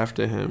was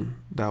after him?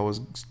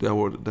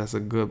 That's a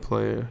good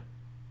player.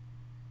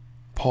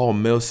 Paul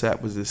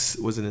Millsap was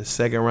in the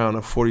second round,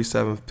 a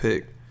 47th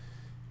pick.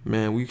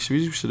 Man, we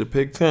should have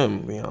picked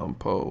him. Leon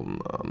Poe.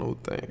 Nah, no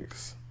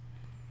thanks.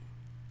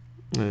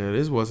 Yeah,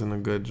 this wasn't a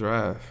good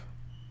draft.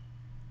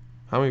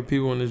 How many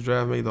people in this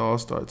draft made the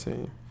All-Star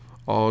team?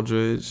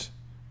 Aldridge,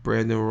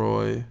 Brandon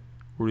Roy,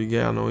 Rudy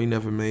Gay. I know he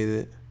never made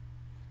it.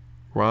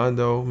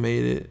 Rondo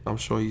made it. I'm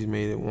sure he's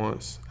made it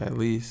once, at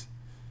least.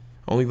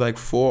 Only like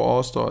 4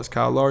 All-Stars.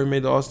 Kyle Lowry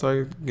made the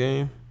All-Star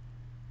game.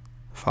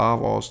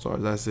 5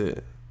 All-Stars. That's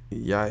it.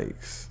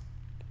 Yikes.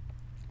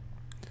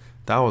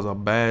 That was a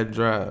bad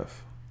draft.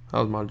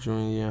 That was my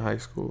junior year in high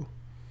school.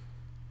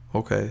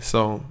 Okay,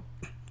 so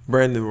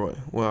Brandon Roy.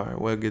 Well, all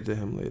right, we'll get to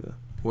him later.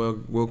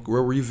 we'll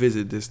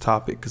revisit this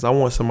topic because I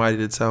want somebody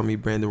to tell me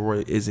Brandon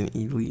Roy isn't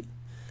elite.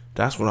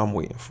 That's what I'm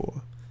waiting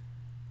for.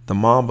 The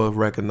Mamba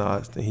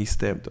recognized and he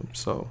stamped him.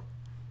 So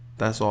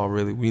that's all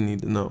really we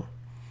need to know.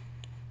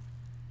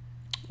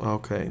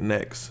 Okay,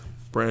 next.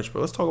 Branchbrook.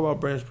 Let's talk about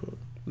Branchbrook.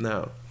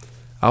 Now,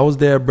 I was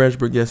there at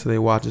Branchbrook yesterday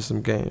watching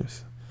some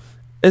games.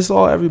 It's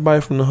all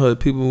everybody from the hood.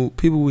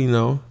 People we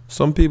know.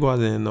 Some people I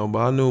didn't know, but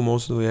I knew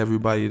mostly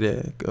everybody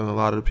there. And a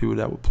lot of the people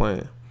that were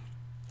playing.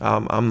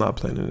 I'm not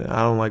playing in there.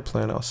 I don't like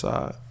playing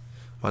outside.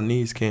 My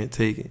knees can't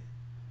take it.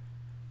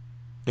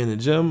 In the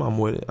gym, I'm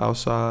with it.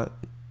 Outside,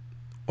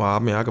 well, I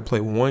mean, I could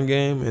play one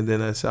game and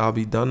then I'll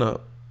be done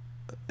up.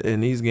 In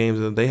these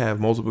games, they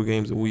have multiple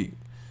games a week.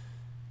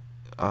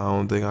 I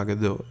don't think I could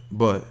do it.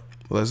 But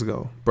let's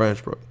go.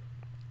 Branchbrook.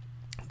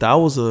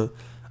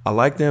 I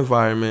like the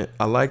environment.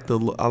 I like the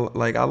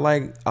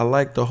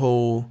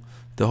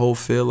whole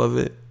feel of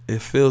it.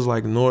 It feels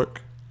like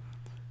Newark.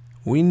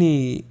 We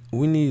need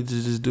to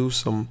just do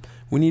some.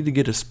 We need to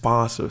get a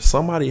sponsor.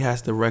 Somebody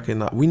has to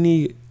recognize. We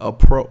need a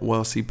pro.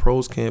 Well, see,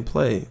 pros can't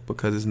play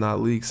because it's not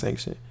league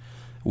sanctioned.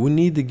 We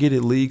need to get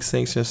it league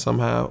sanctioned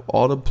somehow.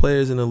 All the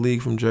players in the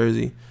league from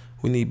Jersey.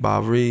 We need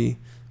Byrie.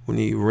 We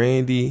need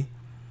Randy.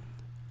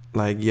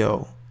 Like,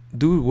 yo,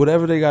 do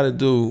whatever they got to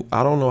do.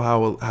 I don't know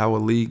how a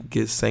league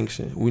gets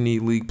sanctioned. We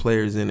need league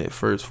players in it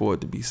first for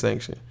it to be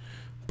sanctioned.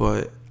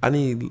 But I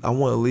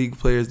want league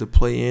players to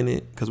play in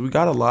it because we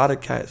got a lot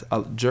of cats.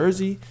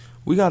 Jersey,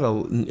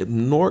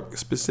 Newark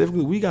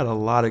specifically, we got a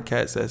lot of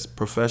cats that's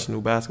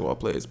professional basketball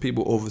players.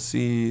 People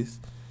overseas,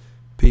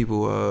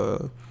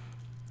 people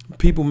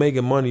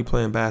making money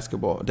playing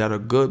basketball that are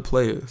good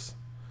players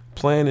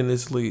playing in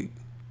this league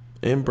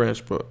in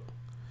Branchbrook.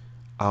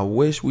 I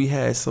wish we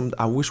had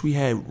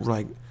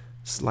like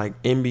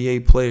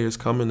NBA players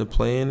coming to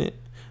play in it.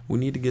 We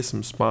need to get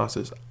some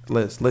sponsors.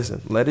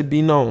 Let it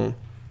be known.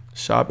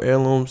 Shop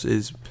Heirlooms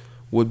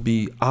would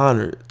be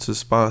honored to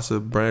sponsor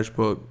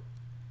Branchbrook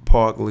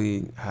Park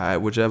League,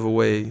 whichever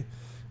way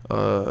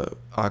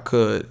I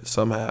could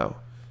somehow.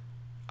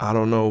 I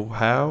don't know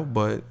how,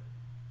 but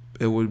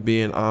it would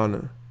be an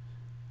honor.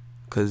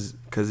 Cause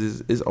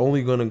it's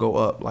only gonna go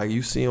up. Like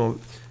you see on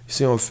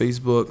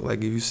Facebook, like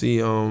if you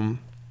see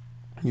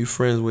you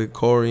friends with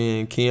Corey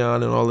and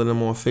Keon and all of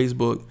them on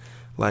Facebook,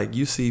 like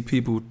you see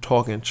people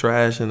talking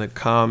trash in the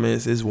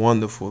comments. It's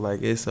wonderful.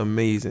 Like it's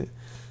amazing.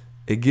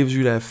 It gives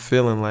you that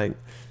feeling like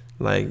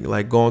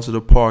going to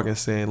the park and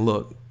saying,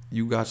 look,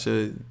 what's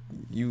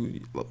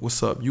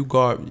up? You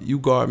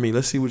guard me.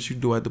 Let's see what you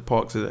do at the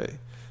park today.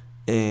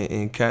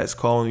 And cats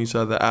calling each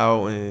other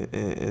out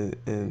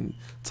and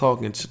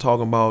talking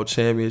about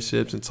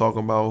championships and talking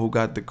about who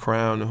got the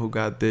crown and who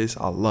got this.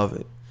 I love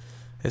it.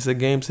 It's a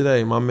game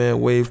today. My man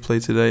Wave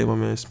played today. My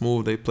man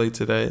Smooth, they played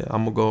today.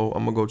 I'm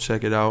gonna go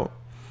check it out.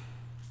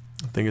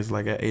 I think it's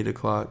like at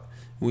 8:00.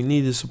 We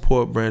need to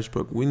support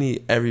Branchbrook. We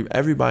need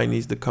everybody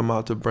needs to come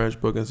out to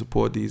Branchbrook and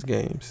support these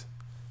games.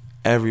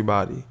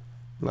 Everybody,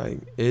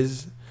 like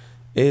it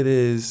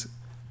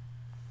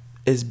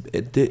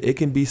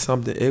can be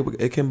something.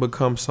 It can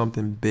become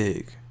something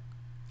big.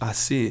 I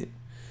see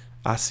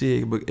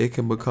it, but it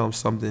can become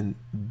something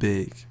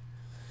big.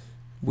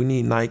 We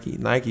need Nike.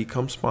 Nike,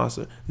 come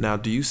sponsor. Now,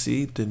 do you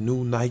see the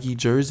new Nike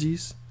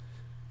jerseys?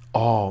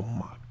 Oh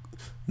my,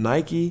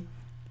 Nike.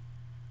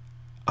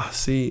 I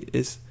see.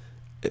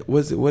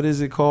 What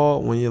is it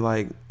called when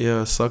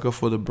you're a sucker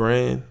for the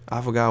brand?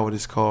 I forgot what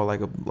it's called.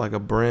 Like a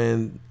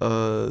brand.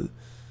 I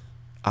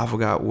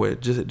forgot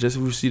what. Just if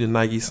you see the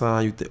Nike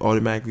sign, you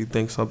automatically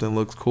think something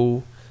looks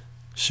cool.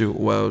 Shoot.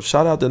 Well,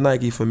 shout out to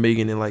Nike for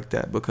making it like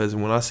that, because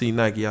when I see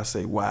Nike, I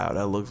say, wow,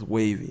 that looks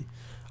wavy.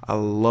 I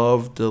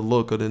love the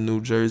look of the new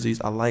jerseys.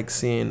 I like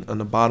seeing on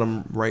the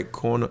bottom right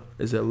corner.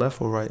 Is it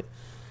left or right?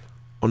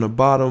 On the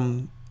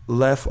bottom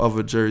left of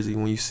a jersey,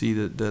 when you see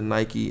the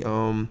Nike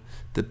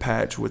the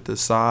patch with the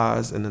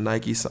size and the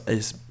Nike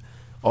is,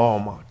 oh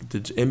my,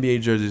 the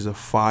NBA jerseys are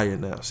fire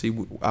now. See,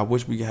 I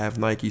wish we could have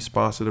Nike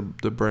sponsor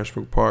the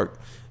Branchbrook Park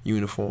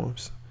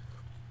uniforms,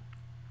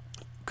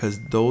 because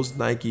those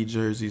Nike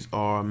jerseys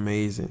are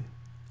amazing.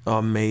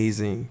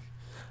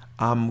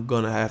 I'm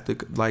gonna have to,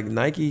 like,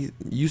 Nike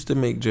used to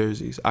make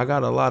jerseys. I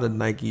got a lot of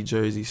Nike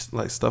jerseys,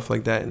 like stuff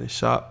like that in the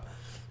shop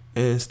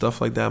and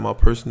stuff like that in my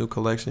personal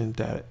collection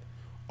that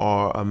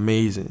are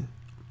amazing.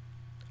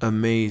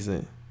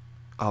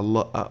 I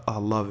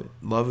love it.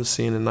 Love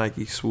seeing the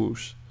Nike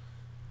swoosh.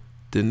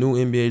 The new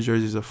NBA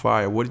jerseys are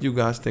fire. What do you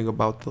guys think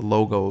about the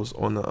logos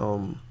on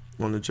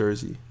the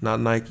jersey? Not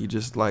Nike,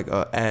 just like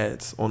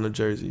ads on the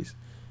jerseys.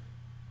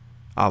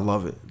 I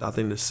love it. I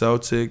think the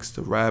Celtics,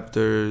 the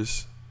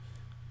Raptors,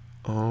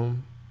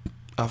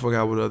 I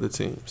forgot what other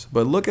teams.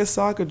 But look at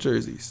soccer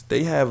jerseys.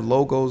 They have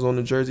logos on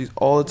the jerseys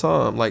all the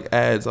time, like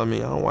ads. I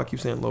mean, I don't know why I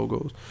keep saying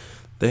logos.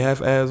 They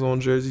have ads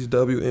on jerseys,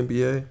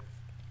 WNBA.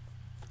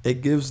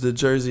 It gives the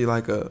jersey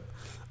like a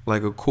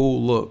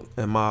cool look,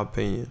 in my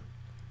opinion.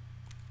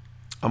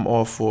 I'm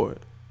all for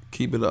it.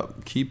 Keep it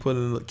up. Keep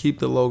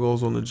the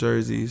logos on the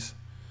jerseys.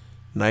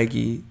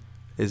 Nike,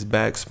 is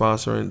back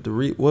sponsoring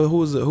who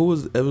was it?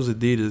 It was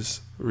Adidas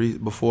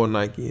before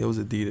Nike. It was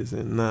Adidas,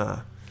 and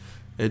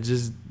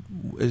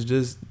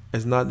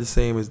it's not the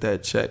same as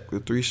that check. The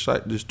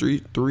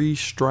three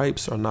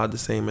stripes are not the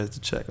same as the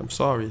check. I'm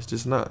sorry, it's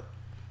just not.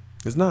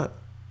 It's not.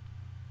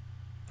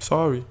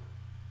 Sorry.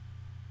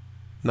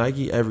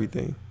 Nike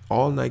everything.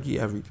 All Nike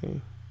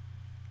everything.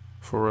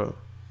 For real.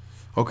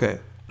 Okay.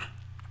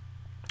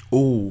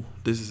 Ooh,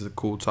 this is a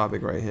cool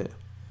topic right here.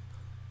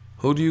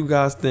 Who do you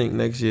guys think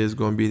next year is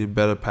going to be the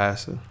better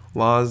passer?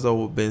 Lonzo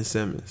or Ben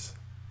Simmons?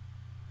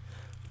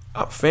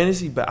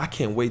 Fantasy, but I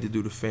can't wait to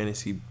do the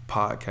fantasy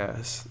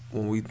podcast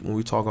when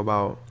we talk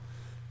about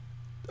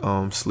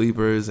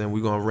sleepers and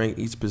we're gonna rank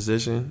each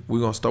position. We're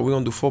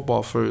gonna do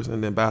football first,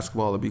 and then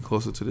basketball will be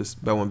closer to this.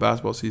 But when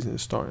basketball season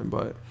is starting,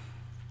 but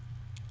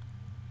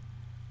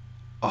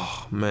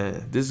oh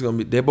man, this is gonna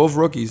be. They're both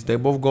rookies. They're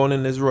both going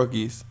in as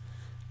rookies.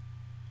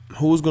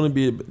 Who's gonna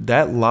be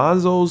that?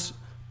 Lonzo's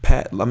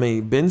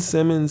Ben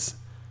Simmons,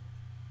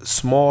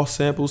 small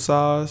sample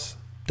size.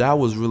 That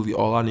was really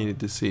all I needed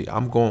to see.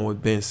 I'm going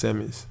with Ben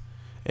Simmons,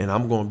 and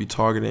I'm going to be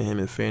targeting him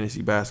in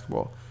fantasy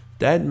basketball.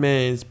 That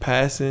man's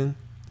passing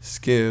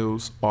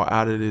skills are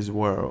out of this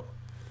world.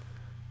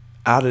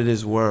 Out of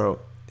this world.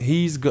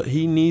 He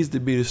needs to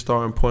be the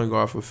starting point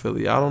guard for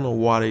Philly. I don't know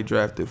why they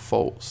drafted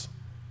Fultz.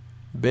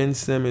 Ben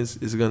Simmons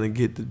is going to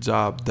get the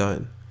job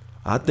done.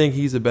 I think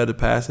he's a better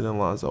passer than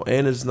Lonzo.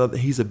 And there's nothing.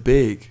 He's a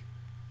big.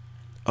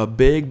 A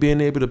big being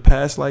able to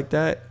pass like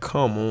that?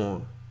 Come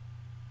on.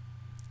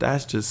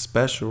 That's just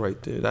special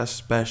right there. That's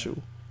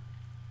special.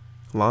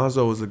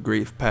 Lonzo is a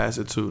great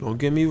passer too. Don't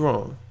get me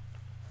wrong.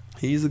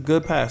 He's a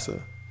good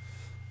passer.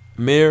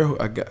 Mir,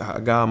 again,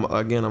 I'm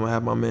going to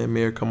have my man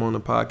Mir come on the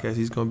podcast.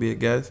 He's going to be a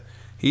guest.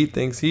 He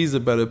thinks he's a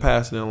better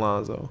passer than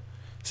Lonzo.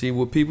 See,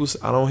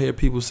 I don't hear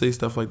people say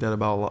stuff like that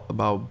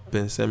about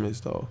Ben Simmons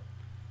though.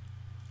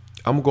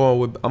 I'm going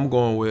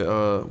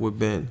with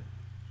Ben.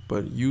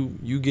 But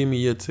you give me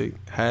your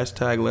take.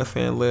 Hashtag Left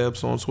Hand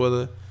Labs on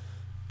Twitter.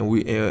 And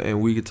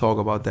we could talk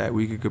about that.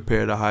 We could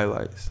compare the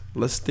highlights.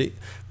 Let's think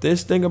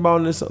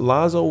about this.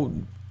 Lonzo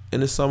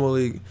in the summer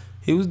league,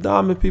 he was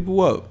diming people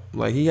up.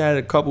 Like he had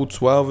a couple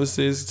 12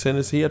 assists, 10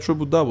 assists. He had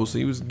triple doubles, so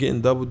he was getting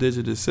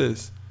double-digit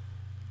assists.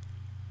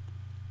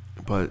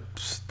 But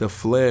the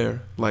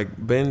flair, like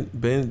Ben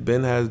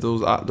has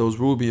those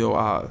Rubio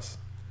eyes.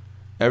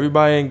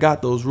 Everybody ain't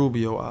got those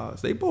Rubio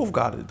eyes. They both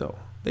got it though.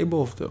 They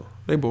both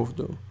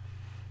do.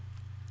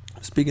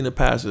 Speaking of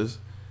passers.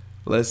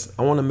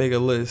 I want to make a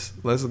list.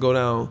 Let's go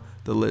down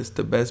the list.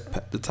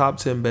 The top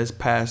 10 best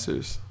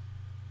passers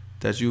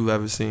that you've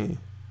ever seen.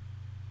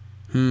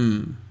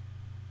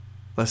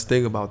 Let's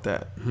think about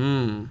that.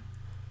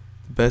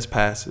 Best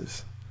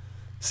passers.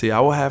 See, I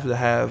will have to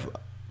have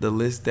the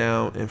list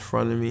down in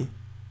front of me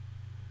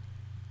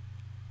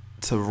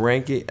to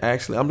rank it.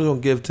 Actually, I'm just going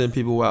to give 10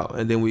 people out,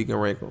 and then we can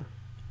rank them.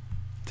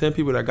 10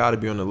 people that got to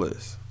be on the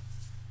list.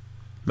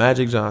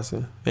 Magic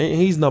Johnson.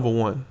 He's number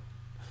one.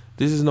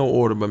 This is no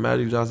order, but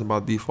Magic Johnson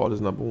by default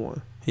is number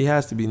one. He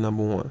has to be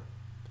number one.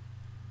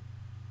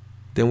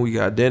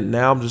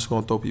 Now I'm just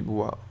going to throw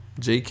people out.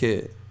 J.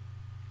 Kidd.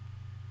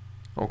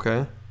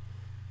 Okay?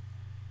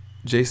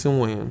 Jason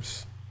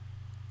Williams.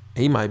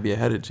 He might be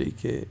ahead of J.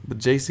 Kidd.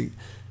 But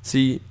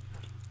see,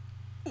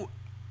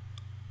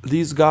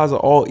 these guys are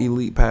all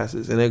elite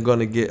passers, and they're going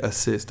to get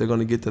assists. They're going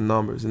to get the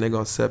numbers, and they're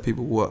going to set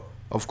people up.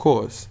 Of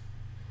course.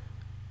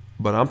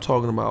 But I'm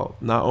talking about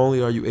not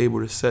only are you able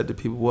to set the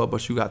people up,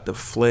 but you got the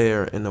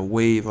flair and the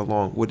wave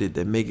along with it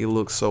that make it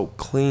look so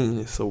clean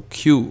and so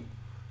cute.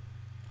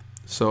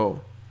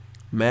 So,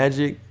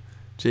 Magic,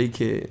 J.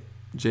 Kidd,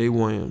 Jason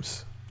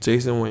Williams,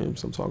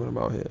 I'm talking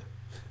about here.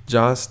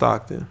 John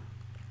Stockton,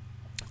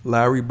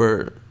 Larry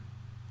Bird,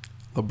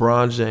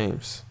 LeBron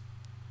James.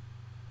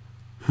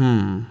 Who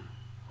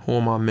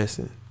am I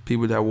missing?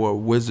 People that were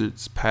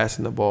wizards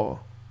passing the ball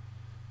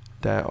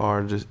that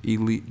are just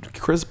elite.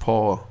 Chris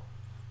Paul.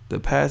 The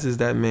passes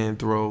that man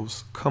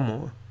throws. Come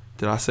on.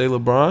 Did I say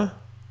LeBron?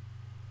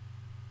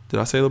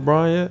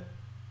 Yet?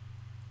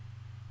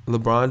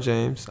 LeBron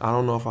James. I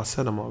don't know if I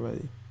said him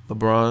already.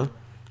 LeBron.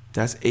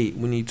 That's 8.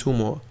 We need 2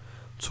 more.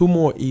 2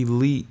 more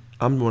elite.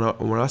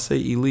 When I say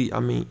elite, I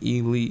mean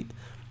elite.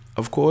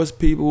 Of course,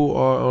 people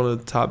are on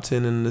the top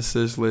 10 in the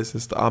assist list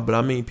and stuff. But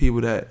I mean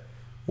people that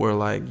were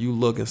like, you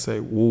look and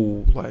say,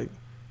 whoa, like,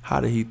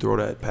 how did he throw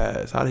that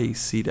pass? How did he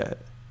see that?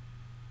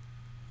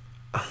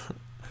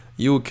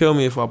 You would kill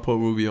me if I put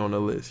Rubio on the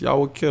list. Y'all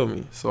would kill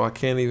me. So I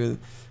can't even.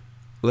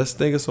 Let's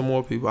think of some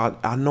more people.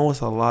 I know it's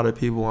a lot of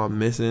people I'm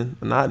missing.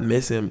 I'm not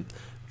missing.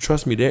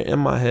 Trust me, they're in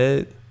my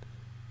head.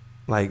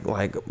 Like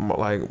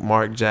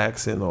Mark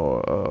Jackson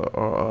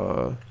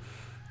or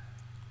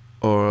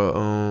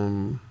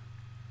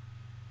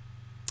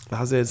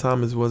Isaiah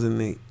Thomas wasn't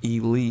the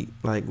elite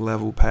like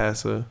level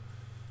passer.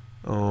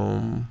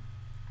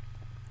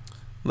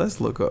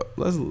 Let's look up.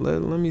 Let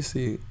me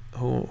see.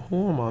 Who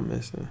am I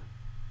missing?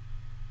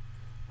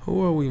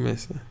 Who are we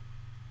missing?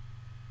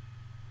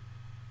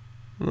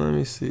 Let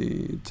me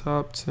see.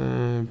 Top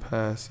 10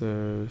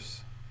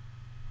 passers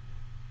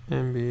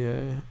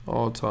NBA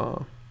all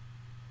time.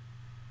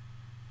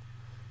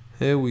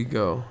 Here we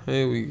go.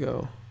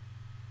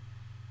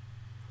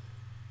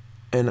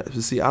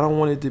 And see, I don't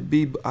want it to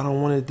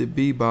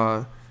be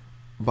by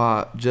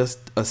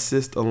just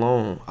assist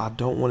alone. I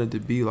don't want it to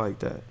be like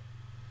that.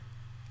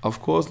 Of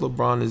course,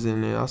 LeBron is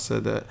in there. I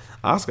said that.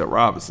 Oscar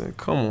Robertson,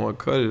 come on,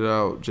 cut it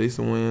out.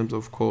 Jason Williams,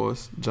 of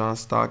course. John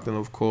Stockton,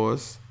 of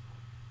course.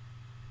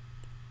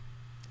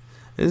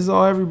 This is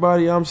all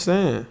everybody I'm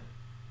saying.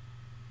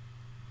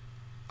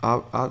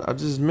 I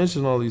just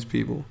mentioned all these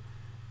people.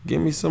 Give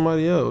me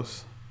somebody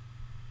else.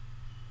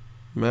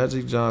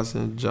 Magic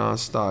Johnson, John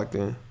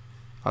Stockton.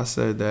 I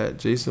said that.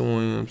 Jason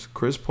Williams,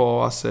 Chris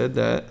Paul, I said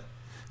that.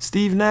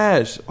 Steve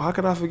Nash. How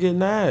could I forget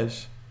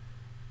Nash?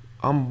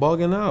 I'm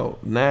bugging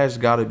out. Nash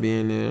got to be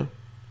in there.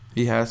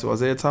 He has to.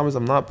 Isaiah Thomas,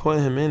 I'm not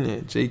putting him in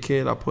there. J.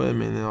 Kidd, I put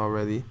him in there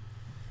already.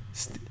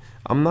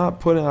 I'm not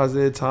putting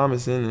Isaiah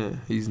Thomas in there.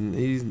 He's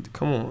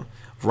come on.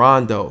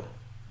 Rondo.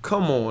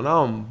 Come on,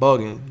 I'm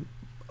bugging.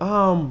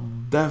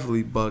 I'm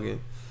definitely bugging.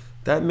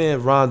 That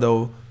man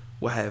Rondo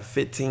will have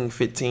 15 in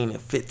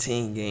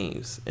 15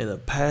 games. And the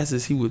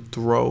passes he would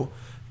throw,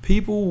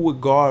 people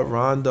would guard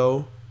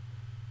Rondo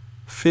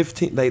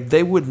 15, like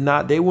they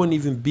wouldn't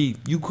even be,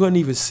 you couldn't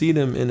even see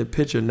them in the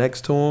picture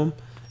next to him,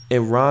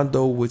 and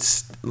Rondo would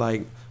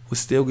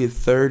still get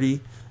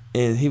 30,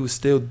 and he would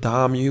still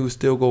dom you, he would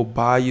still go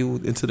by you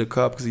into the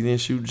cup because he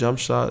didn't shoot jump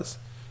shots.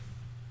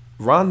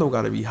 Rondo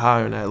got to be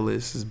higher on that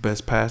list as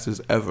best passers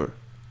ever.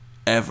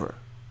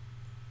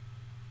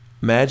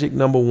 Magic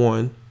number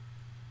 1,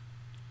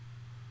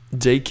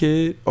 J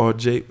Kidd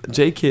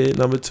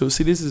number 2.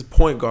 See, this is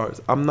point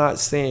guards. I'm not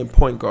saying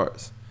point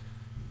guards.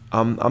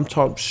 I'm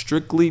talking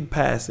strictly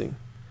passing.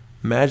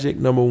 Magic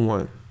number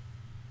 1.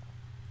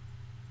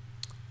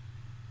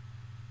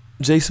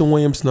 Jason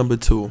Williams number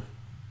 2.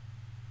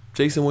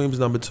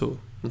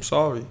 I'm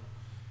sorry.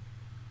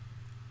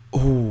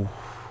 Ooh.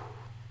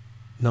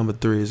 Number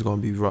 3 is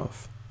gonna be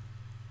rough.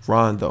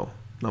 Rondo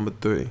number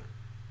 3.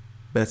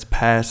 Best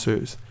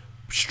passers.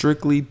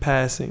 Strictly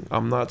passing.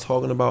 I'm not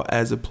talking about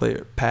as a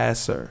player.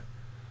 Passer.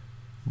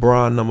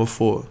 Bron number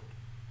 4.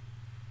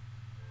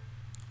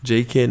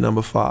 J. Kidd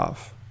number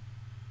 5.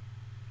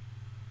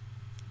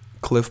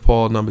 Cliff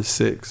Paul number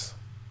 6.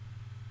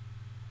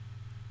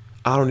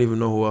 I don't even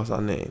know who else I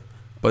named.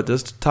 But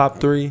this top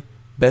 3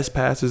 best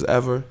passers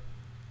ever.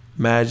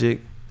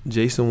 Magic,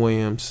 Jason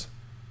Williams.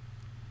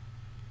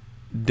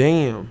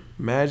 Damn.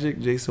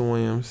 Magic, Jason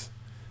Williams.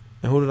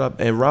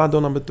 And Rondo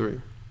number 3.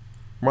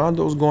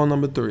 Rondo's going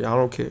number 3. I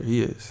don't care.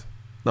 He is.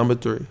 Number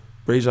 3.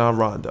 Rajon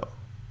Rondo.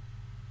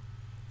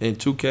 In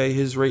 2K,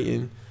 his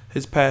rating,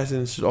 his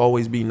passing should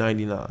always be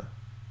 99.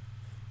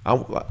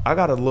 I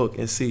gotta look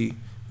and see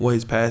what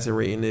his passing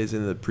rating is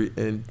in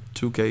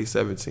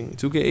 2K17.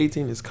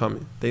 2K18 is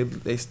coming.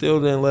 They still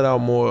didn't let out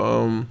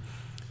more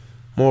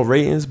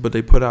ratings, but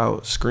they put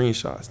out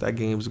screenshots. That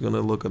game's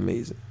gonna look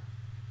amazing.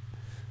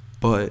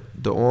 But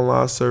the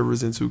online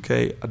servers in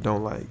 2K, I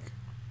don't like.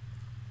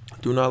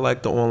 Do not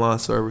like the online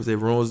servers. It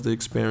ruins the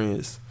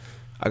experience.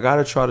 I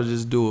gotta try to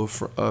just do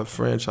a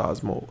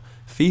franchise mode.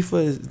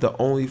 FIFA is the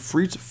only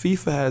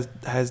FIFA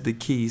has the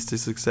keys to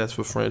success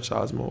for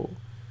franchise mode.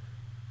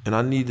 And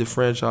I need the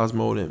franchise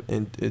mode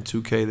in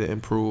 2K to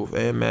improve,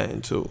 and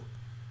Madden too.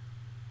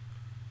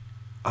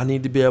 I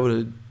need to be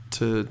able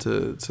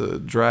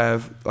to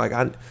draft,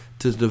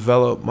 to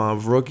develop my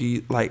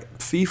rookie. Like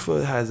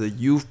FIFA has a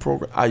youth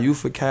program, a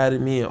youth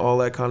academy, and all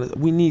that kind of.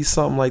 We need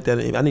something like that.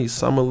 I need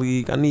summer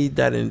league. I need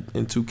that in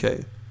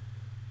 2K.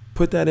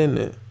 Put that in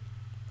there,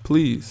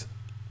 please.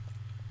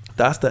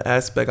 That's the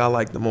aspect I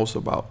like the most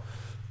about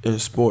in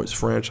sports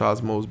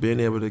franchise modes.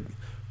 Being able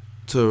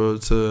to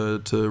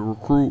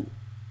recruit.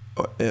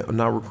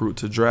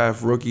 To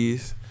draft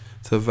rookies,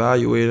 to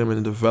evaluate them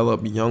and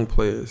develop young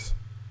players,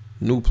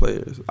 new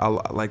players.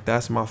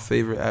 That's my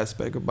favorite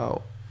aspect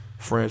about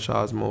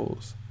franchise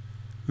modes.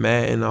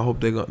 Madden, I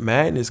hope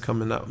Madden is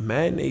coming out.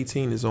 Madden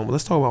 18 is almost.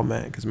 Let's talk about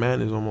Madden because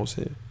Madden is almost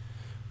here.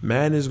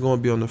 Madden is going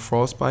to be on the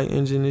Frostbite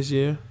engine this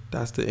year.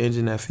 That's the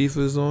engine that FIFA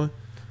is on.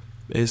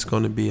 It's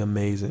going to be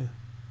amazing.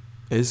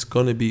 It's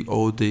going to be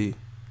OD.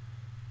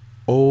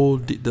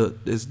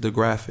 It's the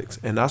graphics,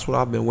 and that's what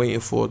I've been waiting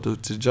for to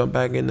jump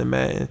back into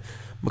Madden,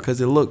 because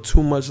it looked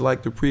too much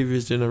like the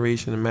previous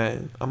generation of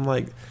Madden. I'm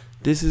like,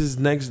 this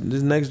next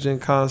gen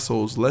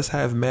consoles. Let's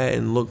have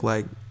Madden look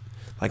like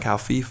how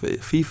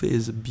FIFA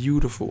is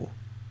beautiful.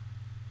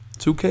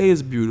 2K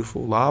is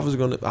beautiful. Lava's I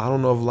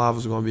don't know if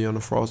Lava's gonna be on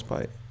the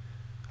Frostbite.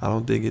 I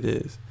don't think it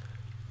is,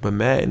 but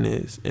Madden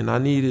is, and I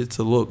need it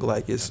to look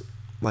like it's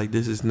like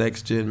this is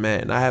next gen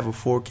Madden. I have a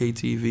 4K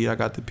TV. I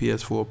got the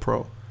PS4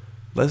 Pro.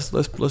 Let's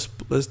get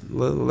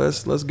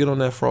on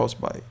that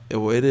Frostbite.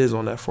 It is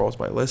on that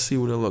Frostbite. Let's see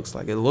what it looks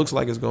like. It looks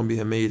like it's gonna be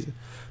amazing.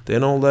 They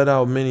don't let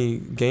out many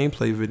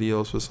gameplay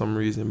videos for some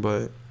reason,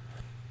 but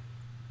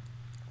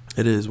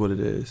it is what it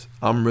is.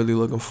 I'm really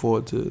looking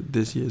forward to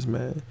this year's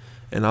Madden,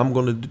 and I'm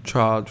gonna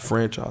try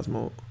franchise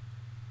mode.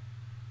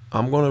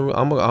 I'm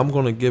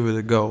gonna give it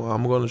a go.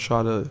 I'm gonna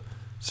try to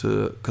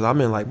because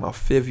I'm in like my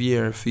 5th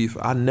year in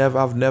FIFA.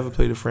 I've never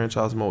played the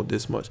franchise mode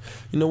this much.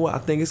 You know what? I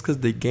think it's because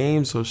the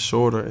games are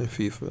shorter in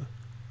FIFA.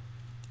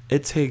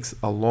 It takes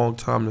a long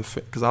time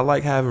to because I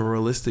like having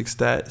realistic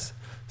stats.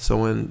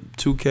 So in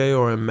 2K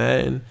or in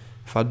Madden,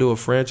 if I do a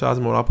franchise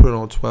mode, I put it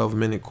on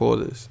 12-minute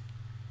quarters.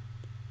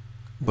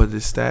 But the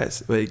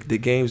stats, like the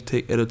games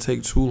it'll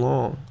take too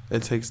long.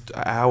 It takes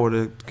an hour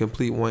to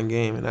complete one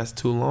game, and that's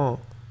too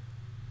long.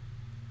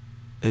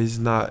 It's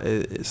not.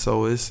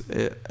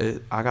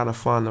 I gotta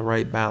find the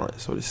right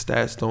balance. So the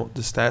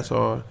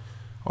stats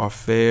are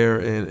fair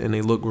and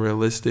they look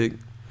realistic.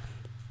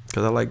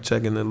 Because I like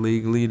checking the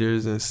league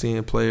leaders and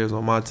seeing players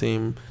on my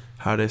team,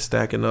 how they're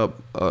stacking up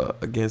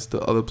against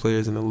the other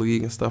players in the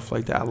league and stuff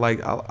like that.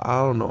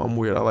 I don't know. I'm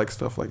weird. I like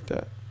stuff like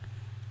that.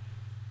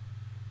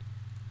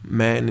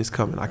 Madden is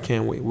coming. I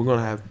can't wait. We're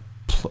gonna have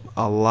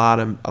a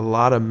lot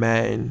of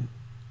Madden,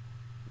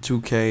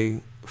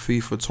 2K,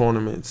 FIFA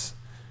tournaments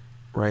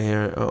right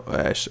here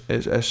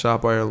at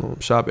Shop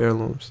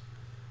Heirlooms.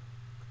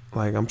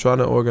 Like, I'm trying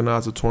to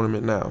organize a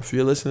tournament now. If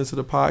you're listening to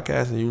the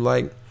podcast and you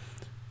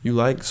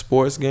like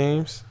sports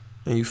games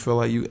and you feel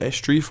like at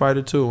Street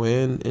Fighter 2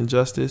 and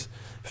Injustice,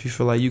 if you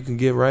feel like you can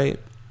get right,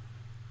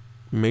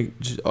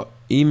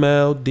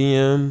 email,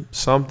 DM,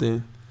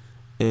 something,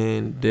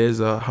 and there's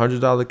a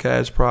 $100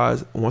 cash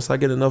prize. Once I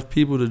get enough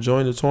people to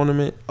join the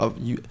tournament,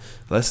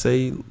 let's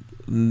say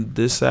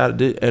this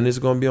Saturday, and it's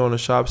gonna be on a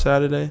Shop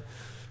Saturday.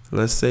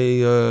 Let's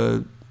say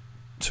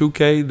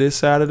 2K this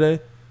Saturday.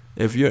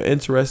 If you're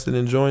interested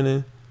in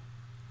joining,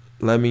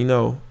 let me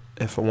know.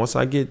 And once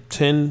I get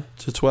 10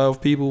 to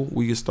 12 people,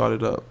 we can start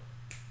it up.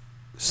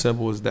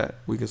 Simple as that.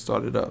 We can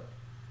start it up.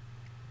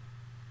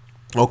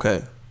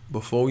 Okay,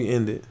 before we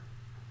end it,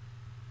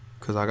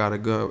 because I got a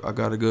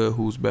good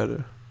who's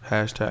better.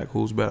 Hashtag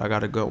who's better. I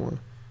got a good one.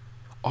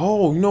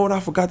 Oh, you know what I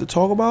forgot to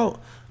talk about?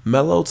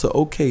 Melo to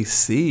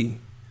OKC.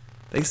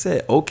 They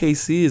said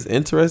OKC is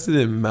interested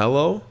in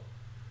Melo.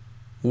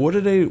 What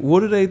do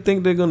they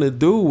think they're gonna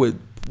do with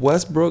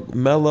Westbrook,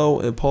 Melo,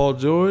 and Paul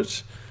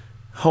George?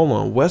 Hold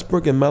on,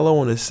 Westbrook and Melo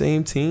on the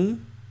same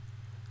team?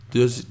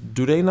 Do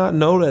they not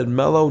know that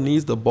Melo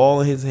needs the ball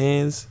in his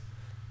hands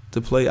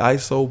to play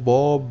ISO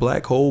ball,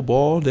 black hole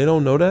ball? They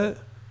don't know that?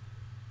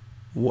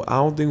 Well, I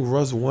don't think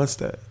Russ wants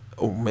that.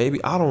 Or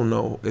maybe, I don't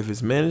know if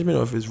it's management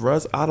or if it's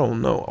Russ. I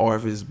don't know. Or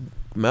if it's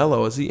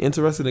Melo. Is he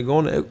interested in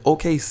going to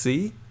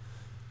OKC?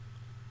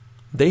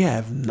 They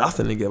have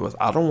nothing to give us.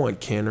 I don't want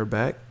Canner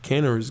back.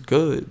 Canner is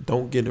good.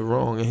 Don't get it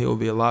wrong. And he'll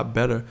be a lot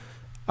better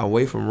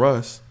away from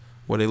Russ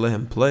where they let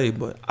him play.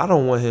 But I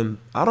don't want him.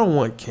 I don't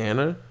want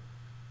Canner.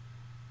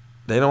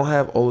 They don't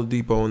have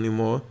Oladipo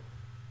anymore.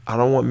 I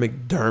don't want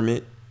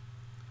McDermott.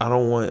 I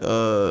don't want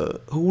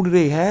who do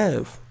they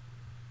have?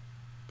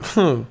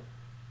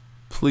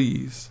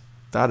 Please.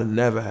 That'll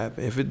never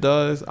happen. If it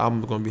does,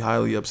 I'm gonna be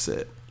highly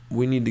upset.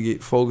 We need to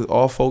get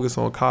focus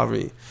on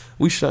Kyrie.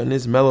 We shutting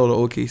this Melo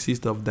to OKC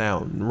stuff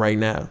down right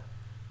now.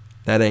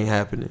 That ain't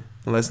happening.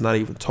 And let's not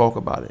even talk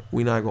about it.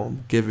 We not gonna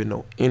give it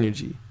no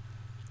energy.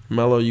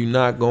 Melo, you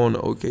not going to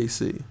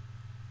OKC.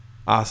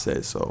 I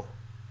said so.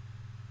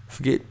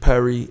 Forget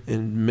Perry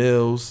and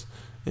Mills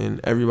and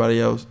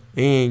everybody else.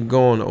 He ain't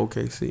going to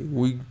OKC.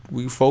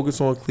 We focus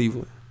on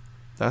Cleveland.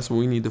 That's what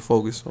we need to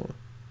focus on.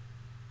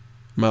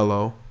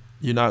 Melo,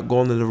 you're not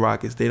going to the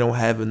Rockets. They don't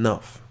have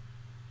enough.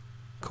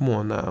 Come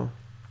on now.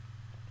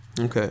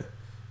 Okay.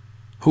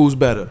 Who's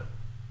better?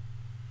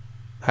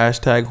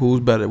 Hashtag who's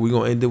better. We're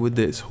going to end it with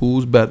this.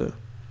 Who's better?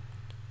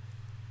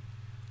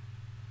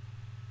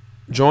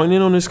 Join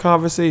in on this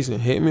conversation.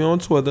 Hit me on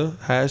Twitter.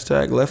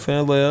 Hashtag Left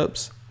Hand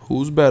Layups.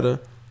 Who's better?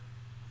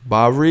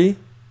 Byrie,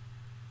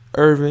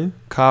 Irvin,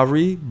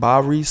 Kyrie,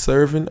 Byrie,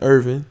 Servin,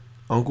 Irvin,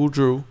 Uncle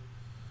Drew,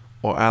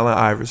 or Allen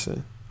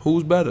Iverson.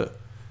 Who's better?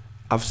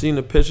 I've seen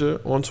a picture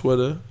on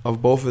Twitter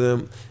of both of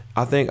them.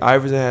 I think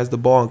Iverson has the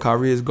ball and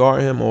Kyrie is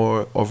guarding him,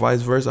 or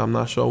vice versa. I'm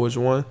not sure which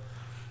one.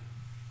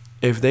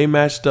 If they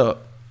matched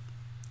up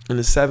in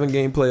the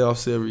 7-game playoff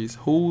series,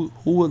 who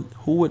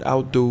would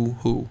outdo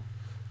who?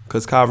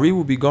 Because Kyrie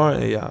would be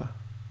guarding AI.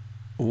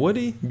 Would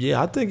he?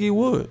 Yeah, I think he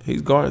would.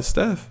 He's guarding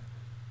Steph.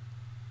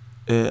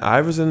 And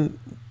Iverson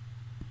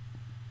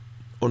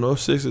on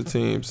those Sixer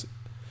teams,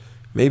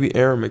 maybe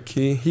Aaron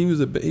McKee. He was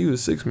a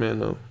 6-man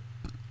though.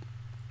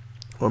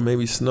 Or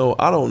maybe Snow.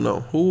 I don't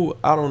know.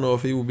 I don't know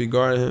if he would be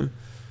guarding him.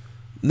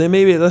 Then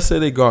maybe, let's say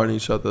they guarding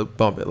each other.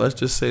 Bump it. Let's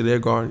just say they're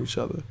guarding each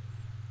other.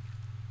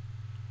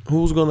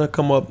 Who's gonna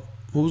come up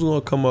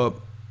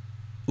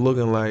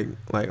looking like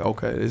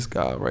okay, this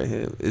guy right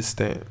here is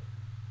Stan.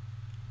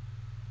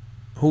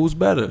 Who's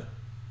better?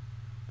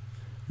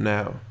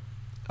 Now,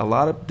 a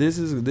lot of this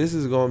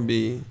is gonna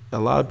be a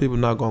lot of people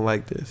not gonna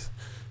like this.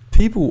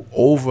 People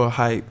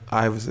overhype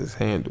Iverson's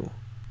handle.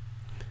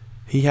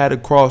 He had a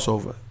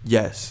crossover,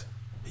 yes.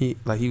 He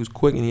was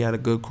quick and he had a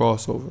good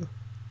crossover.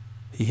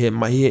 He hit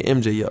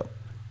MJ up.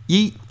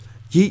 Yeet,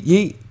 yeet,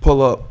 yeet,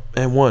 pull up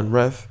and one,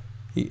 ref.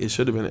 It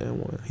should have been an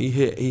N1. He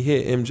hit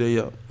MJ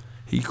up.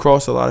 He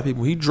crossed a lot of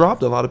people. He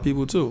dropped a lot of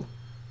people too.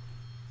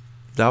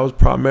 That was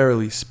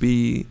primarily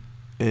speed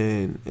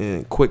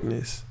and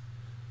quickness.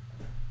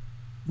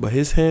 But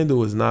his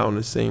handle is not on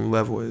the same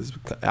level as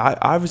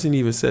Iverson.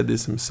 Even said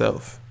this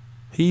himself.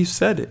 He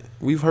said it.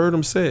 We've heard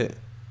him say it.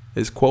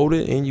 It's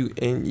quoted, and you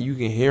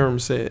can hear him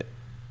say it.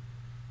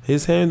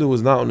 His handle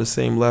is not on the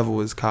same level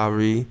as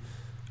Kyrie,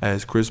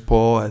 as Chris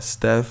Paul, as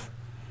Steph.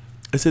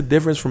 It's a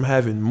difference from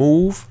having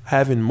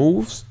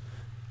moves,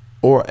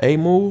 or a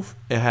move,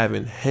 and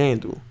having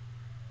handle.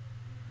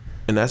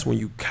 And that's when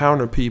you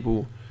counter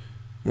people.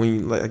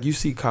 When you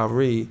see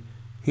Kyrie,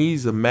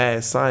 he's a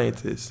mad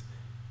scientist.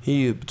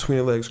 He is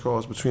between legs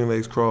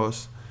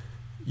cross.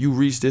 You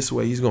reach this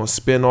way, he's gonna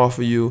spin off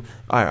of you.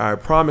 All right.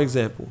 Prime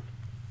example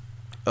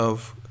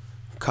of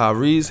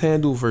Kyrie's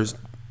handle versus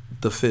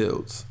the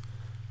Fields.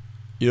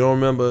 You don't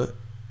remember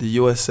the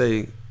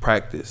USA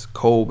practice?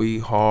 Kobe,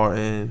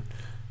 Harden.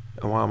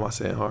 Why am I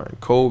saying Harden?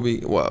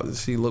 Kobe. Well,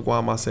 see, look, why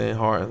am I saying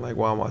Harden? Like,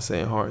 why am I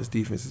saying Harden's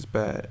defense is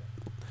bad?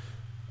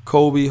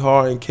 Kobe,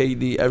 Harden,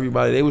 KD,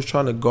 everybody, they was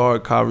trying to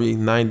guard Kyrie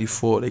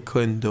 94. They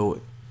couldn't do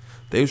it.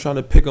 They was trying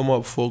to pick him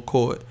up full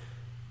court.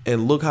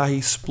 And look how he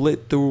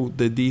split through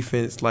the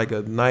defense like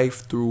a hot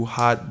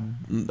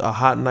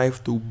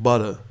knife through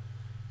butter.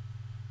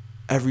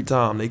 Every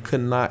time they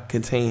could not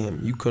contain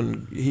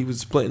him. He was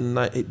splitting.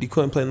 You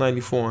couldn't play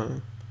 94 on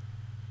him.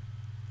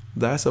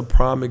 That's a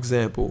prime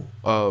example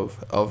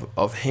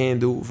of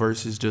handle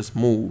versus just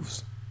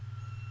moves.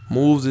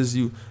 Moves is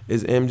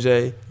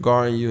MJ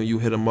guarding you and you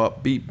hit him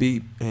up, beep,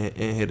 and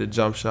hit a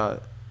jump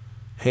shot.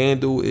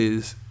 Handle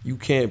is you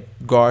can't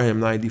guard him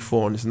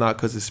 94, and it's not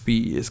because of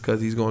speed. It's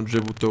because he's going to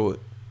dribble through it.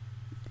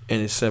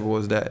 And it's simple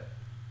as that.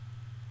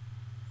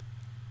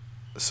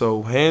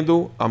 So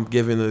handle, I'm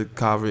giving to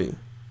Kyrie.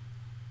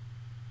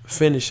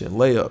 Finishing,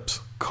 layups,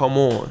 come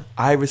on.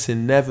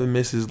 Iverson never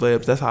misses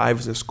layups. That's how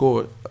Iverson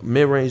scored.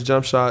 Mid-range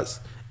jump shots,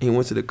 and he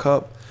went to the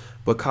cup.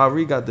 But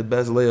Kyrie got the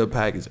best layup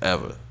package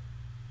ever.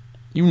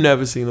 You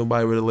never seen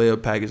nobody with a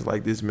layup package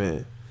like this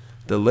man.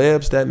 The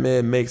layups that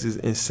man makes is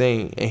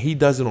insane, and he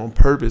does it on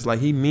purpose. Like,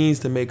 he means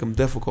to make them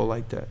difficult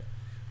like that.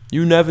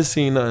 You never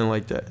seen nothing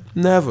like that.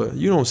 Never.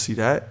 You don't see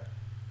that.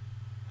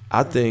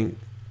 I think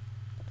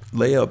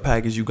layup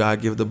package you gotta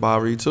give to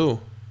Byrie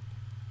too.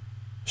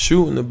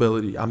 Shooting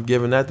ability, I'm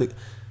giving that to.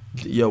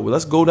 Yo,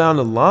 let's go down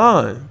the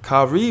line.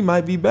 Kyrie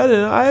might be better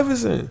than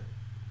Iverson.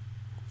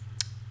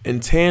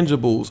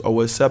 Intangibles are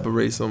what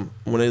separates them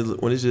when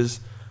it's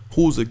just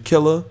who's a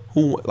killer.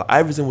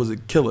 Iverson was a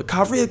killer.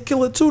 Kyrie a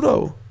killer too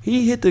though.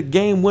 He hit the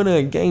game winner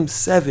in Game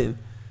 7.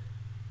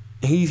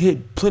 And he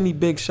hit plenty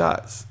big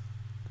shots.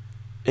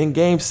 In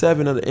Game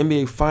 7 of the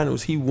NBA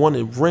Finals, he won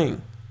a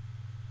ring.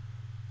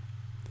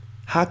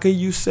 How can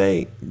you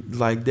say,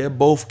 like, they're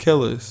both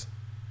killers?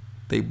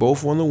 They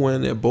both want to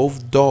win. They're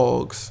both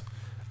dogs.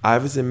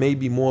 Iverson may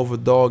be more of a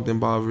dog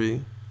than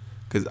Byrie,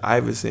 because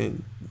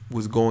Iverson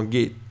was going to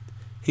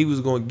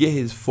get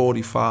his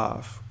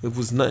 45. It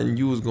was nothing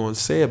you was going to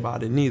say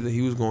about it neither.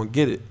 He was going to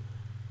get it.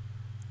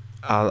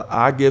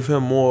 I give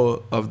him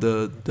more of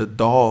the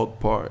dog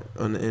part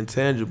on the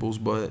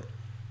intangibles, but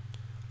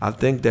I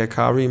think that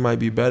Kyrie might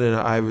be better than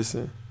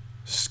Iverson,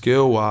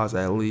 skill-wise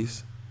at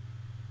least.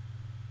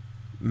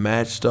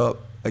 Matched up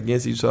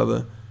against each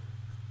other.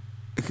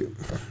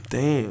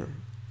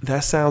 Damn,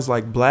 that sounds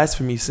like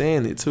blasphemy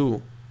saying it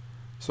too.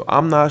 So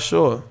I'm not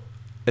sure.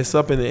 It's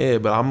up in the air,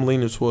 but I'm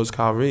leaning towards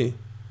Kyrie.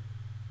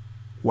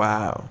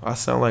 Wow, I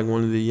sound like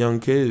one of the young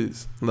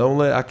kids.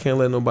 I can't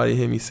let nobody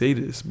hear me say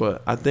this,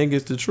 but I think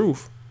it's the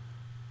truth.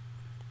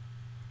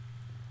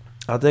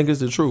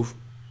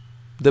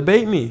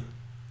 Debate me.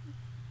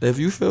 If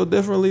you feel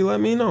differently, let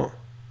me know.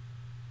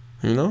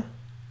 You know?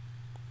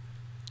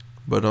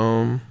 But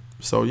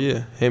so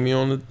yeah, hit me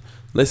on the.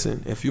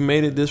 Listen, if you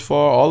made it this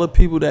far, all the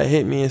people that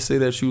hit me and say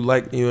that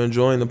you're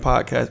enjoying the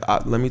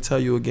podcast, let me tell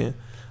you again,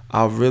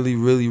 I really,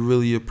 really,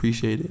 really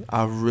appreciate it.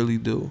 I really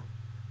do.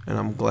 And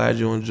I'm glad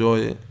you enjoy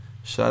it.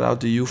 Shout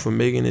out to you for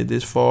making it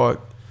this far.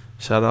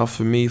 Shout out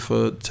to me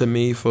for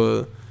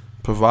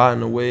providing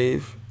the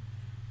wave.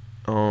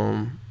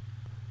 We're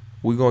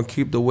gonna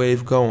keep the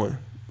wave going.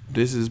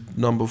 This is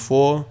number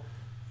 4.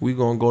 We're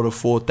gonna go to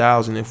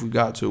 4,000 if we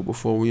got to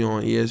before we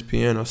on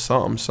ESPN or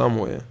something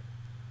somewhere.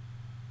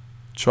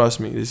 Trust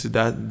me, I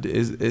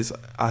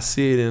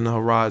see it in the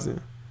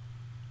horizon.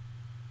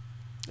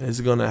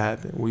 It's gonna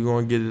happen. We're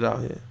gonna get it out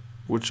here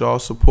with y'all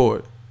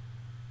support,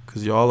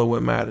 cause y'all are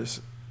what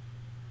matters.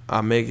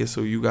 I make it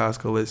so you guys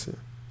can listen.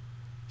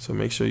 So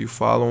make sure you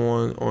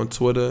follow on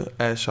Twitter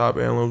at Sharp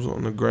Heirlooms,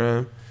 on the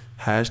gram,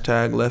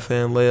 hashtag Left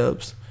Hand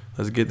Layups.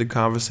 Let's get the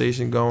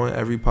conversation going.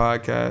 Every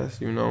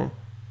podcast, you know,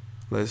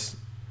 let's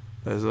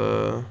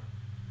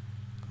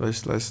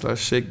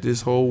shake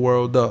this whole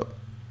world up.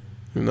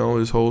 You know,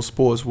 this whole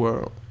sports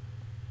world.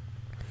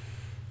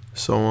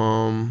 So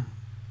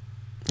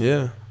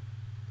yeah.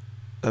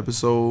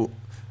 Episode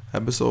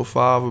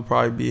 5 will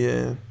probably be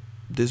here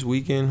this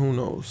weekend. Who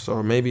knows?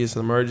 Or maybe it's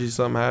an emergency,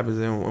 something happens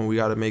and we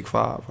gotta make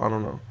 5. I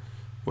don't know.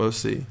 We'll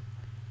see.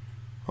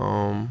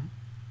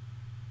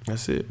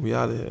 That's it. We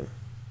out of here.